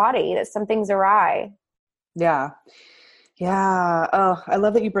from the body that something's awry. Yeah. Yeah. Oh, I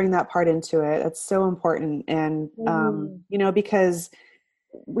love that you bring that part into it. It's so important. And, because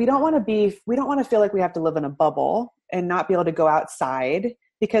we don't want to feel like we have to live in a bubble and not be able to go outside,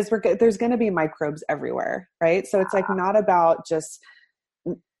 because there's going to be microbes everywhere. Right. So it's like not about just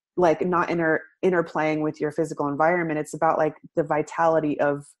like not interplaying with your physical environment. It's about like the vitality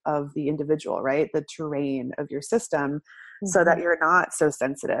of the individual, right? The terrain of your system, so that you're not so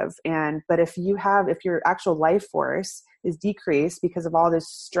sensitive. But if your actual life force is decreased because of all this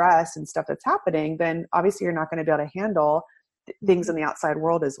stress and stuff that's happening, then obviously you're not going to be able to handle things in the outside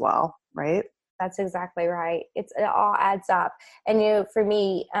world as well. Right. That's exactly right. It all adds up. And, for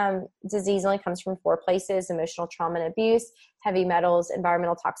me, disease only comes from 4 places: emotional trauma and abuse, heavy metals,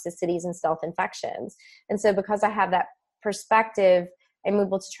 environmental toxicities, and stealth infections. And so because I have that perspective, I'm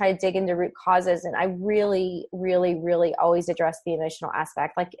able to try to dig into root causes. And I really, really, really always address the emotional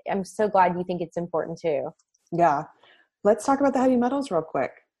aspect. Like, I'm so glad you think it's important too. Yeah. Let's talk about the heavy metals real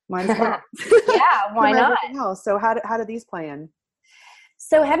quick. Might as well. Yeah, why not? Else. So how do these play in?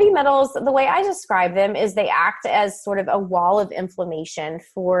 So heavy metals, the way I describe them is they act as sort of a wall of inflammation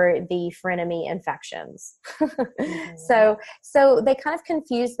for the frenemy infections. So they kind of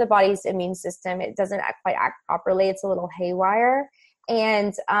confuse the body's immune system. It doesn't quite act properly. It's a little haywire.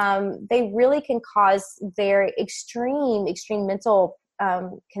 And they really can cause very extreme mental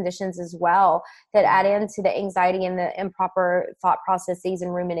conditions as well, that add into the anxiety and the improper thought processes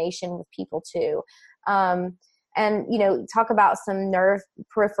and rumination with people too. And, talk about some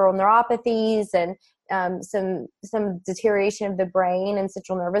peripheral neuropathies and some deterioration of the brain and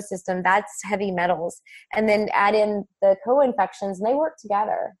central nervous system. That's heavy metals. And then add in the co-infections, and they work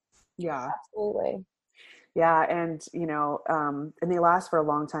together. Yeah. Absolutely. Yeah. And, and they last for a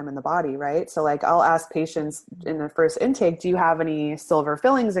long time in the body, right? So like I'll ask patients in the first intake, do you have any silver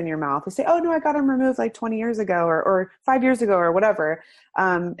fillings in your mouth? They say, oh no, I got them removed like 20 years ago or 5 years ago or whatever.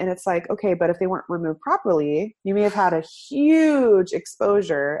 And it's like, okay, but if they weren't removed properly, you may have had a huge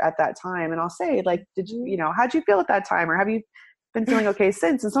exposure at that time. And I'll say like, how'd you feel at that time? Or have you been feeling okay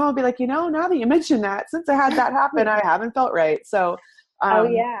since? And someone will be like, now that you mention that, since I had that happen, I haven't felt right. So, oh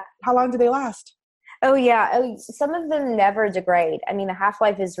yeah. How long do they last? Oh yeah. Oh, some of them never degrade. I mean, the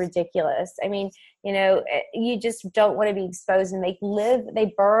half-life is ridiculous. I mean, you just don't want to be exposed, and they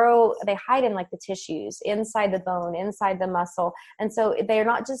burrow, they hide in like the tissues, inside the bone, inside the muscle. And so they're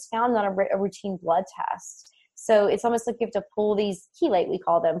not just found on a routine blood test. So it's almost like you have to pull these chelate, we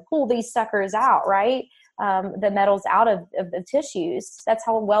call them, pull these suckers out, right? The metals out of the tissues. That's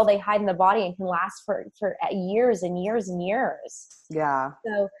how well they hide in the body and can last for years and years and years. Yeah.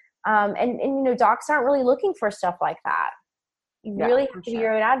 So, and docs aren't really looking for stuff like that. You really have to be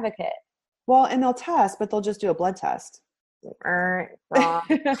your own advocate. Well, and they'll test, but they'll just do a blood test. Wrong.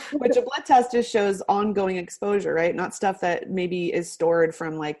 Which a blood test just shows ongoing exposure, right? Not stuff that maybe is stored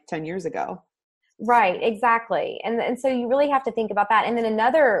from like 10 years ago. Right, exactly. And so you really have to think about that. And then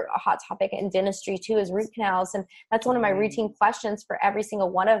another hot topic in dentistry too is root canals. And that's one of my routine questions for every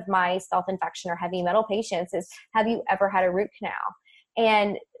single one of my self-infection or heavy metal patients is, have you ever had a root canal?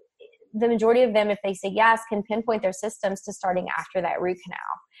 And the majority of them, if they say yes, can pinpoint their symptoms to starting after that root canal.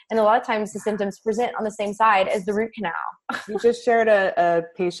 And a lot of times the symptoms present on the same side as the root canal. You just shared a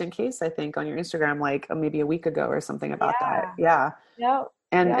patient case, I think, on your Instagram, like maybe a week ago or something about that. Yeah. Yep.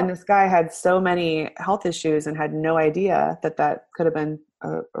 And this guy had so many health issues and had no idea that could have been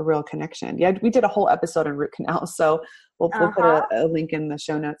a real connection. Yeah, we did a whole episode on root canals, so we'll put a link in the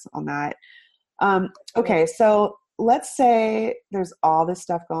show notes on that. Okay, so let's say there's all this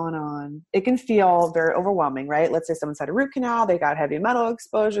stuff going on. It can feel very overwhelming, right? Let's say someone's had a root canal, they got heavy metal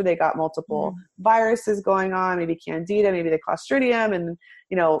exposure, they got multiple viruses going on, maybe candida, maybe the Clostridium, and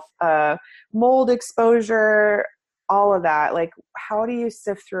mold exposure, all of that. Like, how do you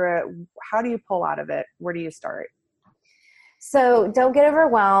sift through it? How do you pull out of it? Where do you start? So don't get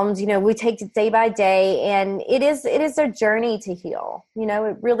overwhelmed. We take it day by day, and it is a journey to heal.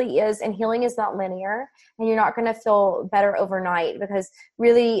 It really is. And healing is not linear, and you're not going to feel better overnight, because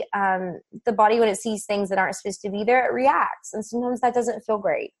really the body, when it sees things that aren't supposed to be there, it reacts. And sometimes that doesn't feel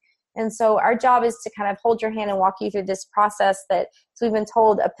great. And so our job is to kind of hold your hand and walk you through this process that, so we've been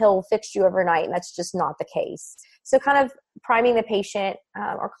told a pill will fix you overnight, and that's just not the case. So kind of priming the patient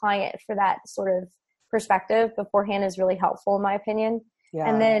or client for that sort of perspective beforehand is really helpful, in my opinion. Yeah.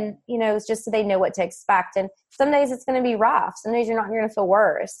 And then, it's just so they know what to expect. And some days it's going to be rough. Some days you're going to feel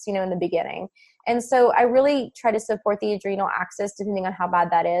worse, in the beginning. And so I really try to support the adrenal axis, depending on how bad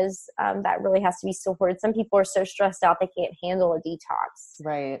that is. That really has to be supported. Some people are so stressed out they can't handle a detox.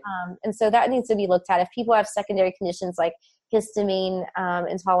 Right. And so that needs to be looked at. If people have secondary conditions like histamine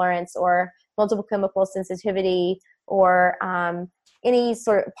intolerance or multiple chemical sensitivity or any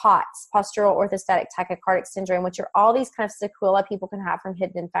sort of POTS, postural orthostatic tachycardic syndrome, which are all these kind of sequelae people can have from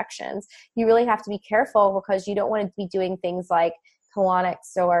hidden infections, you really have to be careful, because you don't want to be doing things like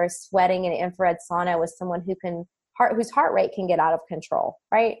colonics or sweating in infrared sauna with someone whose heart rate can get out of control,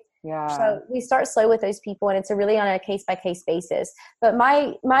 right? Yeah. So we start slow with those people, and it's really on a case-by-case basis. But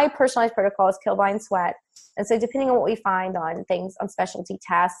my personalized protocol is kill, bind, sweat. And so depending on what we find on things, on specialty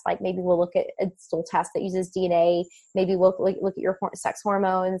tests, like maybe we'll look at a stool test that uses DNA, maybe we'll look at your sex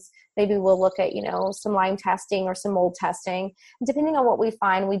hormones, maybe we'll look at, some Lyme testing or some mold testing. Depending on what we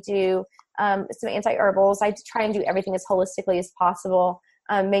find, we do some anti-herbals. I try and do everything as holistically as possible.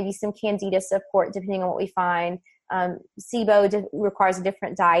 Maybe some candida support, depending on what we find. SIBO requires a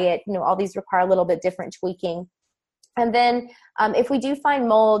different diet. All these require a little bit different tweaking. And then if we do find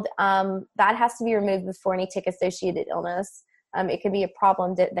mold, that has to be removed before any tick-associated illness. It can be a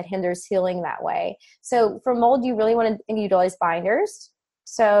problem that hinders healing that way. So for mold, you really want to utilize binders.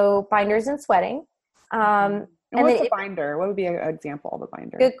 So binders and sweating. And what's a binder? What would be an example of a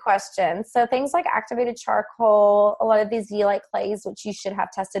binder? Good question. So things like activated charcoal, a lot of these zeolite clays, which you should have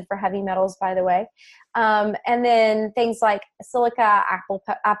tested for heavy metals, by the way. And then things like silica,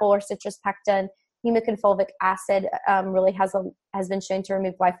 apple or citrus pectin, humic and fulvic acid really has been shown to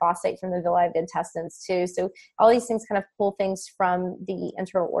remove glyphosate from the villi of the intestines too. So all these things kind of pull things from the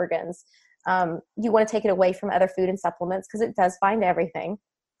internal organs. You want to take it away from other food and supplements, because it does bind everything.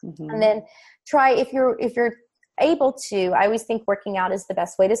 Mm-hmm. And then try, if you're able to, I always think working out is the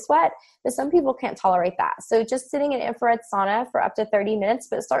best way to sweat, but some people can't tolerate that. So just sitting in infrared sauna for up to 30 minutes,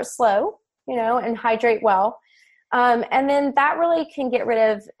 but start slow, and hydrate well. And then that really can get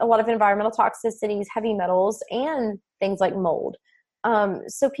rid of a lot of environmental toxicities, heavy metals, and things like mold.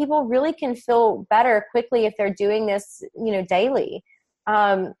 So people really can feel better quickly if they're doing this, daily.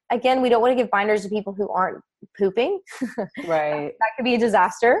 Again, we don't want to give binders to people who aren't pooping. Right. That could be a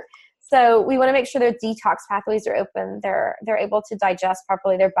disaster. So we want to make sure their detox pathways are open. They're able to digest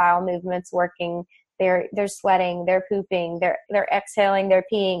properly. Their bowel movements working. They're sweating. They're pooping. They're exhaling. They're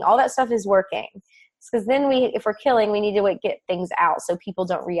peeing. All that stuff is working. Because then if we're killing, we need to get things out so people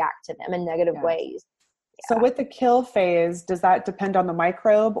don't react to them in negative ways. So with the kill phase, does that depend on the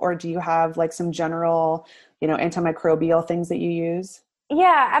microbe, or do you have like some general, antimicrobial things that you use?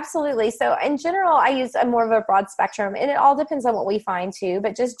 Yeah, absolutely. So in general, I use a more of a broad spectrum, and it all depends on what we find too,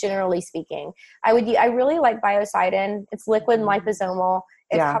 but just generally speaking, I really like biocidin. It's liquid and liposomal.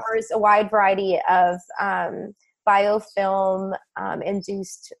 It covers a wide variety of biofilm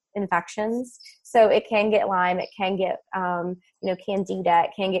induced infections. So it can get Lyme, it can get Candida,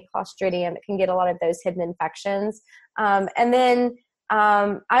 it can get Clostridium, it can get a lot of those hidden infections. And then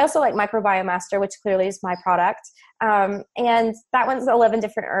I also like Microbiome Master, which clearly is my product. And that one's 11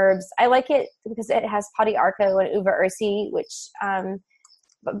 different herbs. I like it because it has Podiarco and Uva ursi, which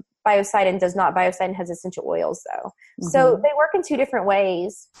biocidin does not. Biocidin has essential oils though. Mm-hmm. So they work in two different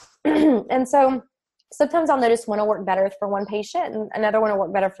ways. And so sometimes I'll notice one will work better for one patient and another one will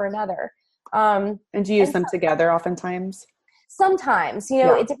work better for another. And do you use them together oftentimes? Sometimes,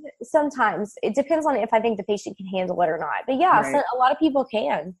 sometimes it depends on if I think the patient can handle it or not. But a lot of people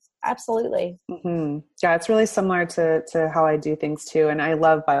can. Absolutely. Mm-hmm. Yeah, it's really similar to how I do things too. And I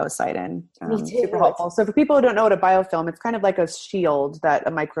love biocidin. Me too. Super helpful. So for people who don't know what a biofilm, it's kind of like a shield that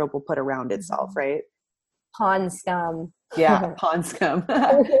a microbe will put around itself, right? Pond scum. Yeah, pond scum.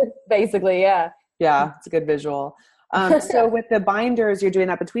 Basically, yeah. Yeah, it's a good visual. So with the binders, you're doing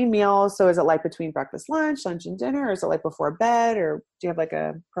that between meals. So is it like between breakfast, lunch and dinner, or is it like before bed, or do you have like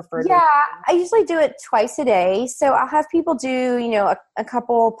a preferred? Yeah, I usually do it twice a day. So I'll have people do, a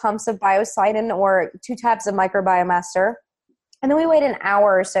couple pumps of biocidin or 2 tabs of Microbiome Master. And then we wait an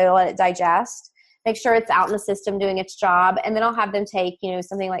hour or so to let it digest, make sure it's out in the system doing its job. And then I'll have them take,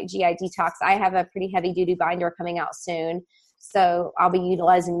 something like GI Detox. I have a pretty heavy duty binder coming out soon. So I'll be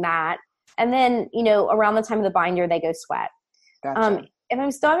utilizing that. And then, around the time of the binder, they go sweat. Gotcha. If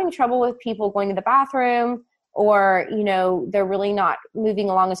I'm still having trouble with people going to the bathroom or, they're really not moving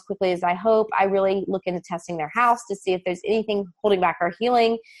along as quickly as I hope, I really look into testing their house to see if there's anything holding back our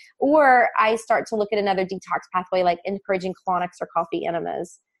healing. Or I start to look at another detox pathway, like encouraging colonics or coffee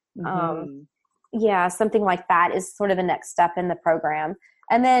enemas. Mm-hmm. Something like that is sort of the next step in the program.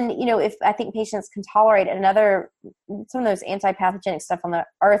 And then, if I think patients can tolerate it, some of those anti-pathogenic stuff on the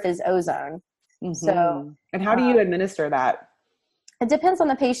earth is ozone. Mm-hmm. So, and how do you administer that? It depends on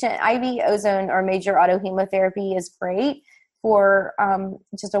the patient. IV ozone or major autohemotherapy is great for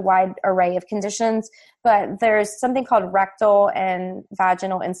just a wide array of conditions, but there's something called rectal and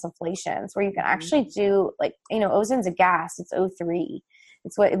vaginal insufflations where you can actually do ozone's a gas. It's O3.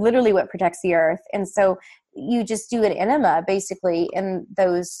 It's literally what protects the earth. And so you just do an enema basically in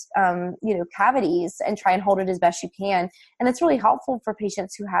those, cavities and try and hold it as best you can. And it's really helpful for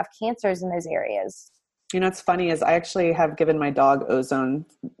patients who have cancers in those areas. What's funny is I actually have given my dog ozone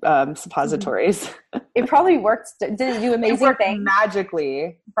suppositories. It probably worked. Did it do amazing things?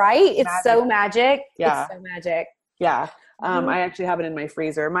 Magically. Right? It's so magic. Yeah. It's so magic. Yeah. I actually have it in my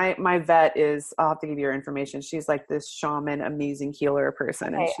freezer. My vet is, I'll have to give you her information. She's like this shaman, amazing healer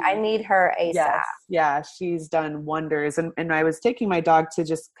person. Okay, I need her ASAP. Yes, yeah, she's done wonders. And I was taking my dog to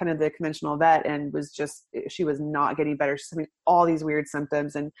just kind of the conventional vet and she was not getting better. She's having all these weird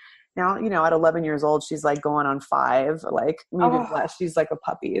symptoms. And now, at 11 years old, she's like going on 5, like maybe less. She's like a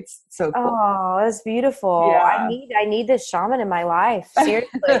puppy. It's so cool. Oh, that's beautiful. Yeah. I need this shaman in my life. Seriously.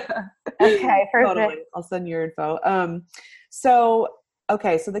 Okay, perfect. Totally. I'll send your info. So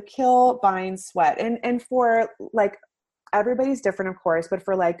the kill, bind, sweat. And for like, everybody's different, of course, but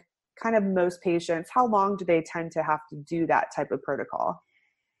for like kind of most patients, how long do they tend to have to do that type of protocol?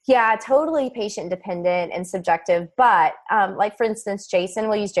 Yeah, totally patient dependent and subjective. But like for instance, Jason,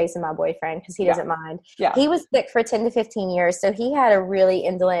 we'll use Jason, my boyfriend, because he doesn't mind. Yeah. He was sick for 10 to 15 years. So he had a really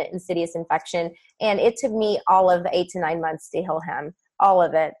indolent, insidious infection. And it took me all of 8 to 9 months to heal him, all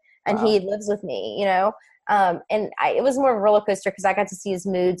of it. And he lives with me, it was more of a roller coaster because I got to see his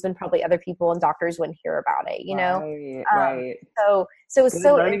moods when probably other people and doctors wouldn't hear about it, Right. So it was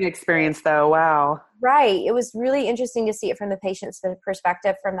so learning experience though. Wow. Right. It was really interesting to see it from the patient's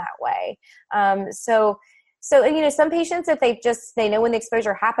perspective from that way. So some patients, if they know when the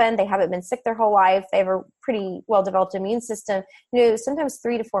exposure happened, they haven't been sick their whole life, they have a pretty well-developed immune system, sometimes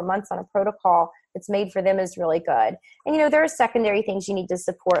 3 to 4 months on a protocol that's made for them is really good. And, there are secondary things you need to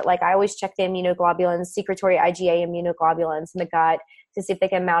support. Like I always check the immunoglobulins, secretory IgA immunoglobulins in the gut to see if they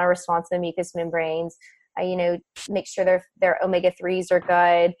can mount a response to the mucous membranes. Make sure their omega-3s are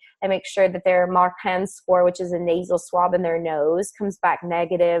good and make sure that their Markham score, which is a nasal swab in their nose, comes back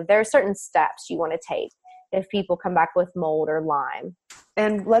negative. There are certain steps you want to take if people come back with mold or Lyme.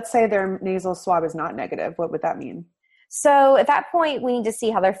 And let's say their nasal swab is not negative. What would that mean? So at that point, we need to see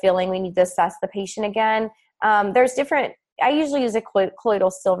how they're feeling. We need to assess the patient again. There's different, I usually use a colloidal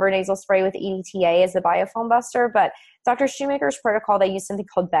silver nasal spray with EDTA as the biofilm buster, but Dr. Shoemaker's protocol, they use something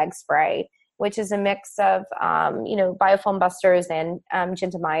called beg spray, which is a mix of, biofilm busters and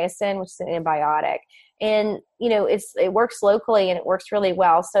gentamicin, which is an antibiotic. And, it works locally and it works really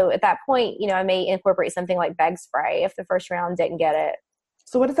well. So at that point, I may incorporate something like beg spray if the first round didn't get it.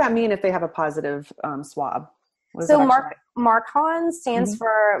 So what does that mean if they have a positive swab? So MARCON stands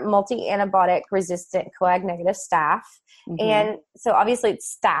for multi-antibiotic resistant coag-negative staph. And so obviously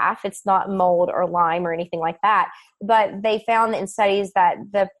it's staph. It's not mold or Lyme or anything like that. But they found in studies that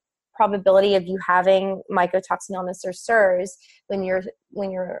the probability of you having mycotoxin illness or SIRS when your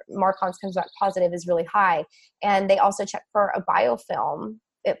MARCONS comes back positive is really high. And they also check for a biofilm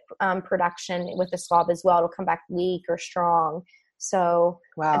production with the swab as well. It'll come back weak or strong. So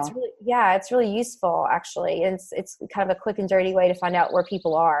wow. It's really useful actually. And it's kind of a quick and dirty way to find out where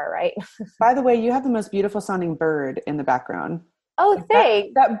people are, right? By the way, you have the most beautiful sounding bird in the background. Oh,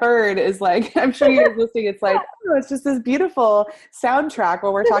 thanks. That bird is like, I'm sure you guys listening, it's like, it's just this beautiful soundtrack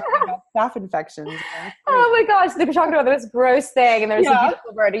while we're talking about staph infections. Oh my gosh, they're talking about this gross thing and there's a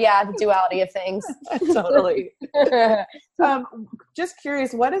beautiful bird. Yeah, the duality of things. Totally. Just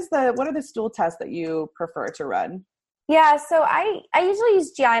curious, what are the stool tests that you prefer to run? Yeah, so I usually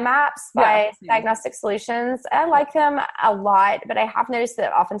use GI maps by Diagnostic Solutions. I like them a lot, but I have noticed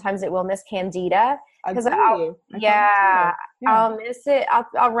that oftentimes it will miss Candida. Because I'll miss it.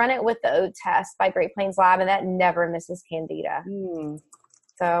 I'll run it with the OAT test by Great Plains Lab, and that never misses Candida.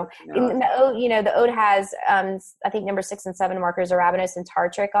 So, the OAT has, I think number 6 and 7 markers, arabinose and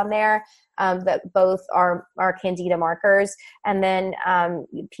tartric on there, that both are Candida markers. And then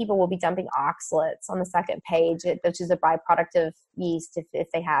people will be dumping oxalates on the second page, which is a byproduct of yeast if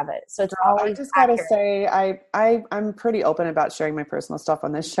they have it. So it's always I just got to say, I'm pretty open about sharing my personal stuff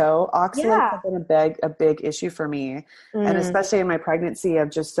on this show. Oxalates have been a big issue for me. And especially in my pregnancy of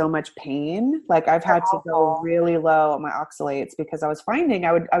just so much pain. Like I've had to go really low on my oxalates because I was finding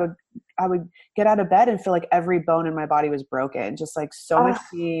I would get out of bed and feel like every bone in my body was broken. Just like so much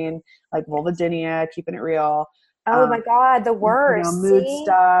pain, like vulvodynia, keeping it real. Oh my God, the worst. Mood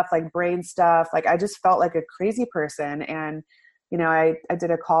stuff, like brain stuff. Like I just felt like a crazy person. And, I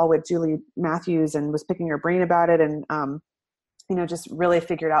did a call with Julie Matthews and was picking her brain about it and, just really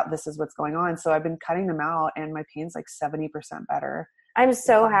figured out this is what's going on. So I've been cutting them out and my pain's like 70% better. I'm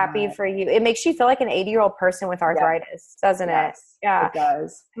so happy for you. It makes you feel like an 80-year-old person with arthritis, doesn't it? Yeah, it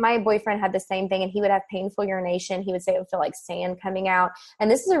does. My boyfriend had the same thing and he would have painful urination. He would say it would feel like sand coming out.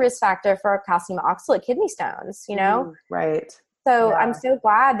 And this is a risk factor for calcium oxalate kidney stones, Right. So I'm so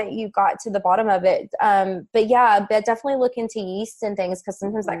glad that you got to the bottom of it. But definitely look into yeast and things because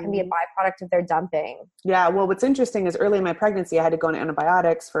sometimes that can be a byproduct of their dumping. Yeah. Well, what's interesting is early in my pregnancy, I had to go on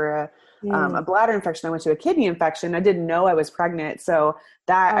antibiotics for a bladder infection. I went to a kidney infection. I didn't know I was pregnant. So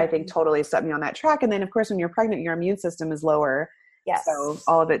that I think totally set me on that track. And then of course, when you're pregnant, your immune system is lower. Yes. So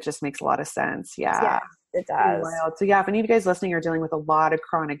all of it just makes a lot of sense. Yeah. It does. So if any of you guys listening are dealing with a lot of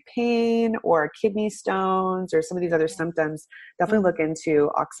chronic pain or kidney stones or some of these other symptoms, definitely look into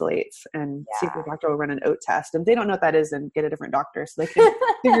oxalates and see if your doctor will run an OAT test. And if they don't know what that is, then get a different doctor so they can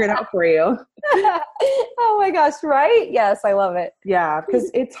figure it out for you. Oh my gosh, right? Yes, I love it. Yeah, because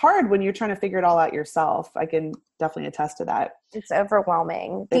it's hard when you're trying to figure it all out yourself. I can definitely attest to that. It's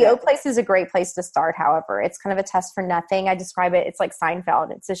overwhelming. The OAT place is a great place to start, however. It's kind of a test for nothing. I describe it, it's like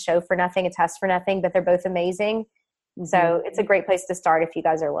Seinfeld. It's a show for nothing, a test for nothing, but they're both amazing. So it's a great place to start if you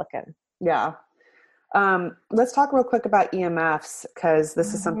guys are looking. Yeah. Let's talk real quick about EMFs because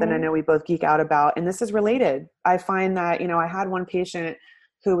this is something I know we both geek out about, and this is related. I find that, I had one patient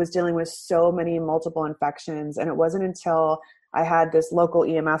who was dealing with so many multiple infections, and it wasn't until I had this local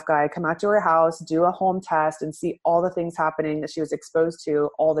EMF guy come out to her house, do a home test, and see all the things happening that she was exposed to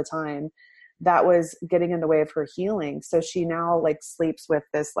all the time that was getting in the way of her healing. So she now sleeps with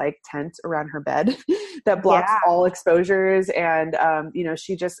this tent around her bed that blocks all exposures. And,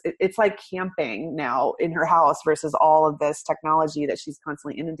 it's like camping now in her house versus all of this technology that she's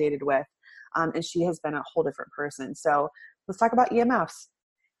constantly inundated with. And she has been a whole different person. So let's talk about EMFs.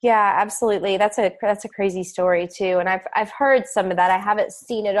 Yeah, absolutely. That's a crazy story too. And I've heard some of that. I haven't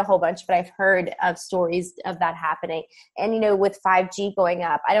seen it a whole bunch, but I've heard of stories of that happening. And, with 5G going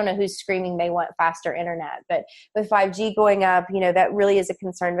up, I don't know who's screaming they want faster internet, but with 5G going up, that really is a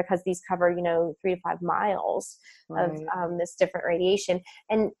concern because these cover, 3 to 5 miles of this different radiation.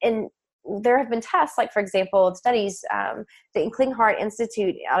 And there have been tests, like for example, studies, the Inkling Heart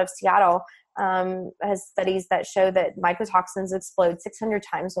Institute out of Seattle has studies that show that mycotoxins explode 600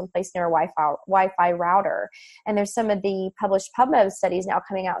 times when placed near a Wi-Fi router. And there's some of the published PubMed studies now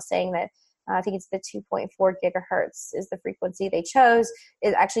coming out saying that I think it's the 2.4 gigahertz is the frequency they chose.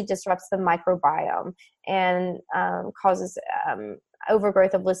 It actually disrupts the microbiome and causes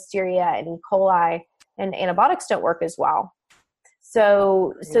overgrowth of Listeria and E. coli, and antibiotics don't work as well.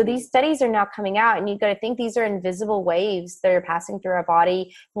 So these studies are now coming out, and you've got to think these are invisible waves that are passing through our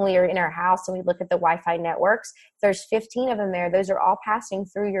body when we are in our house and we look at the Wi-Fi networks. There's 15 of them there. Those are all passing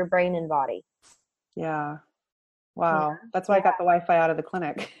through your brain and body. Yeah. Wow. That's why I got the Wi-Fi out of the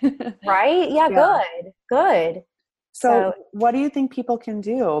clinic. Right? Yeah. Good. So what do you think people can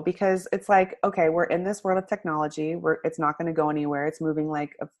do? Because it's like, okay, we're in this world of technology. It's not going to go anywhere. It's moving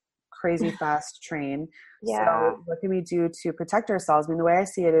like a crazy fast train. Yeah. So what can we do to protect ourselves? I mean, the way I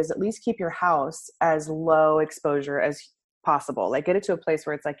see it is at least keep your house as low exposure as possible. Like get it to a place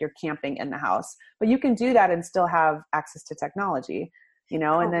where it's like you're camping in the house, but you can do that and still have access to technology, you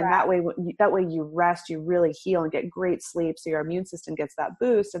know, and then that way you rest, you really heal and get great sleep. So your immune system gets that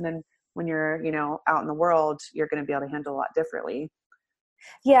boost. And then when you're, you know, out in the world, you're going to be able to handle a lot differently.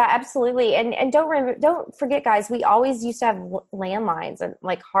 Yeah, absolutely. And don't forget, guys, we always used to have landlines and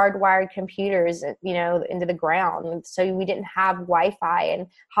like hardwired computers, you know, into the ground. So we didn't have Wi-Fi and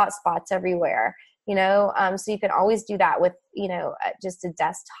hotspots everywhere, you know? So you can always do that with, you know, just a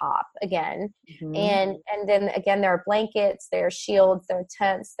desktop again. Mm-hmm. And then again, there are blankets, there are shields, there are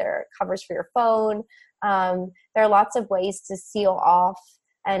tents, there are covers for your phone. There are lots of ways to seal off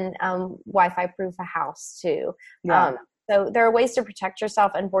and Wi-Fi proof a house too. Yeah. So there are ways to protect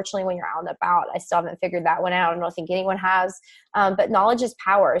yourself. Unfortunately, when you're out and about, I still haven't figured that one out. I don't think anyone has. But knowledge is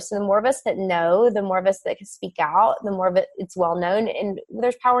power. So the more of us that know, the more of us that can speak out, the more of it's well known, and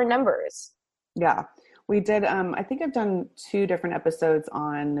there's power in numbers. Yeah. We did, I think I've done 2 different episodes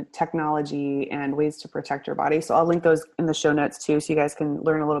on technology and ways to protect your body. So I'll link those in the show notes too, so you guys can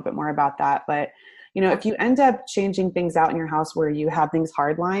learn a little bit more about that. But you know, if you end up changing things out in your house where you have things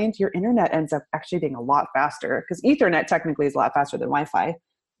hardlined, your internet ends up actually being a lot faster, because Ethernet technically is a lot faster than Wi-Fi.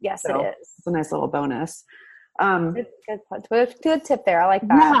 Yes, so it is. It's a nice little bonus. Good tip there. I like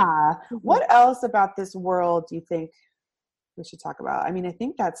that. Yeah. What else about this world do you think we should talk about? I mean, I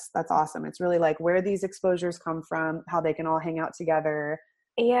think that's awesome. It's really like where these exposures come from, how they can all hang out together.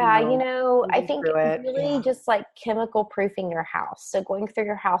 Yeah, you know, I think really just like chemical proofing your house. So going through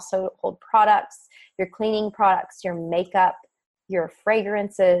your household products, your cleaning products, your makeup, your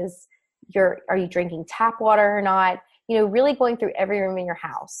fragrances, are you drinking tap water or not? You know, really going through every room in your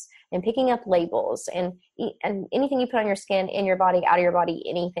house and picking up labels and anything you put on your skin, in your body, out of your body,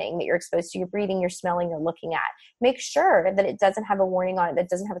 anything that you're exposed to, you're breathing, you're smelling, you're looking at. Make sure that it doesn't have a warning on it, that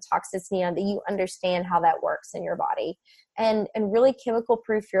doesn't have a toxicity on it, that you understand how that works in your body. And really chemical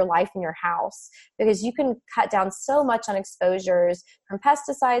proof your life in your house, because you can cut down so much on exposures from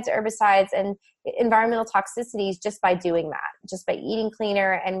pesticides, herbicides, and environmental toxicities just by doing that, just by eating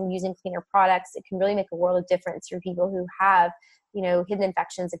cleaner and using cleaner products. It can really make a world of difference for people who have, you know, hidden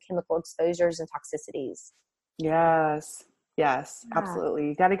infections and chemical exposures and toxicities. Yes, absolutely.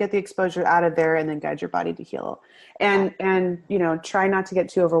 You got to get the exposure out of there and then guide your body to heal. And you know, try not to get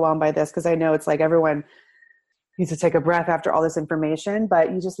too overwhelmed by this, because I know it's like everyone needs to take a breath after all this information,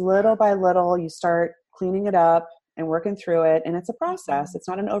 but you just little by little, you start cleaning it up and working through it. And it's a process. It's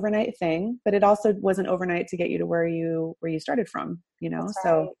not an overnight thing, but it also wasn't overnight to get you to where you started from, you know? That's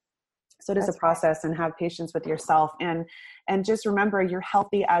so right. So it is a process, and have patience with yourself, and just remember you're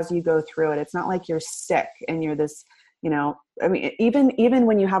healthy as you go through it. It's not like you're sick and you're this, you know, I mean, even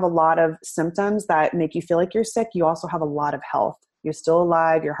when you have a lot of symptoms that make you feel like you're sick, you also have a lot of health. You're still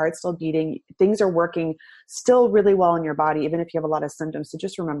alive, your heart's still beating, things are working still really well in your body, even if you have a lot of symptoms. So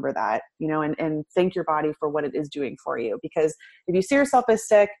just remember that, you know, and thank your body for what it is doing for you. Because if you see yourself as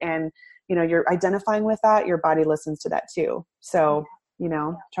sick and, you know, you're identifying with that, your body listens to that too. So, you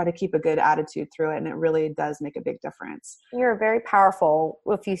know, try to keep a good attitude through it. And it really does make a big difference. You're very powerful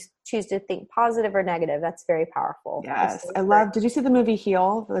if you choose to think positive or negative. That's very powerful. Yes. Did you see the movie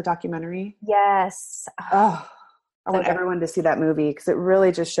Heal, the documentary? Yes. Oh, I want everyone to see that movie, because it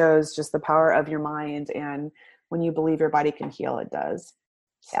really just shows just the power of your mind. And when you believe your body can heal, it does.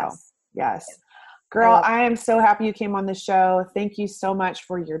 So, yes. Girl, I am so happy you came on the show. Thank you so much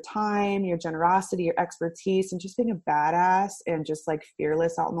for your time, your generosity, your expertise, and just being a badass and just like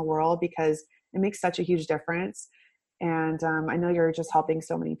fearless out in the world, because it makes such a huge difference. And I know you're just helping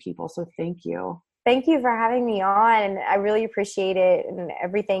so many people. So thank you. Thank you for having me on. I really appreciate it and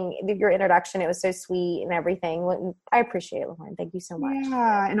everything. Your introduction, it was so sweet and everything. I appreciate it, Lauren. Thank you so much.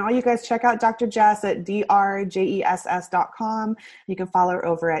 Yeah. And all you guys check out Dr. Jess at drjess.com. You can follow her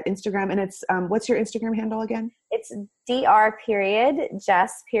over at Instagram. And it's, what's your Instagram handle again? It's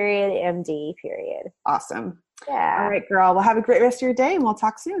Dr.Jess.MD. Awesome. Yeah. All right, girl. Well, have a great rest of your day and we'll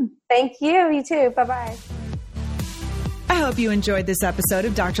talk soon. Thank you. You too. Bye-bye. I hope you enjoyed this episode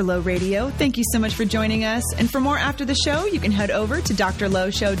of Dr. Low Radio. Thank you so much for joining us. And for more after the show, you can head over to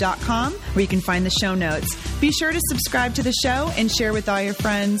drlowshow.com where you can find the show notes. Be sure to subscribe to the show and share with all your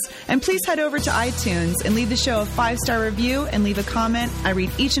friends. And please head over to iTunes and leave the show a 5-star review and leave a comment. I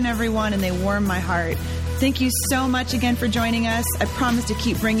read each and every one and they warm my heart. Thank you so much again for joining us. I promise to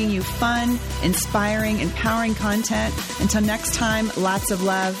keep bringing you fun, inspiring, empowering content. Until next time, lots of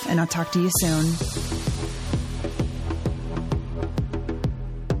love, and I'll talk to you soon.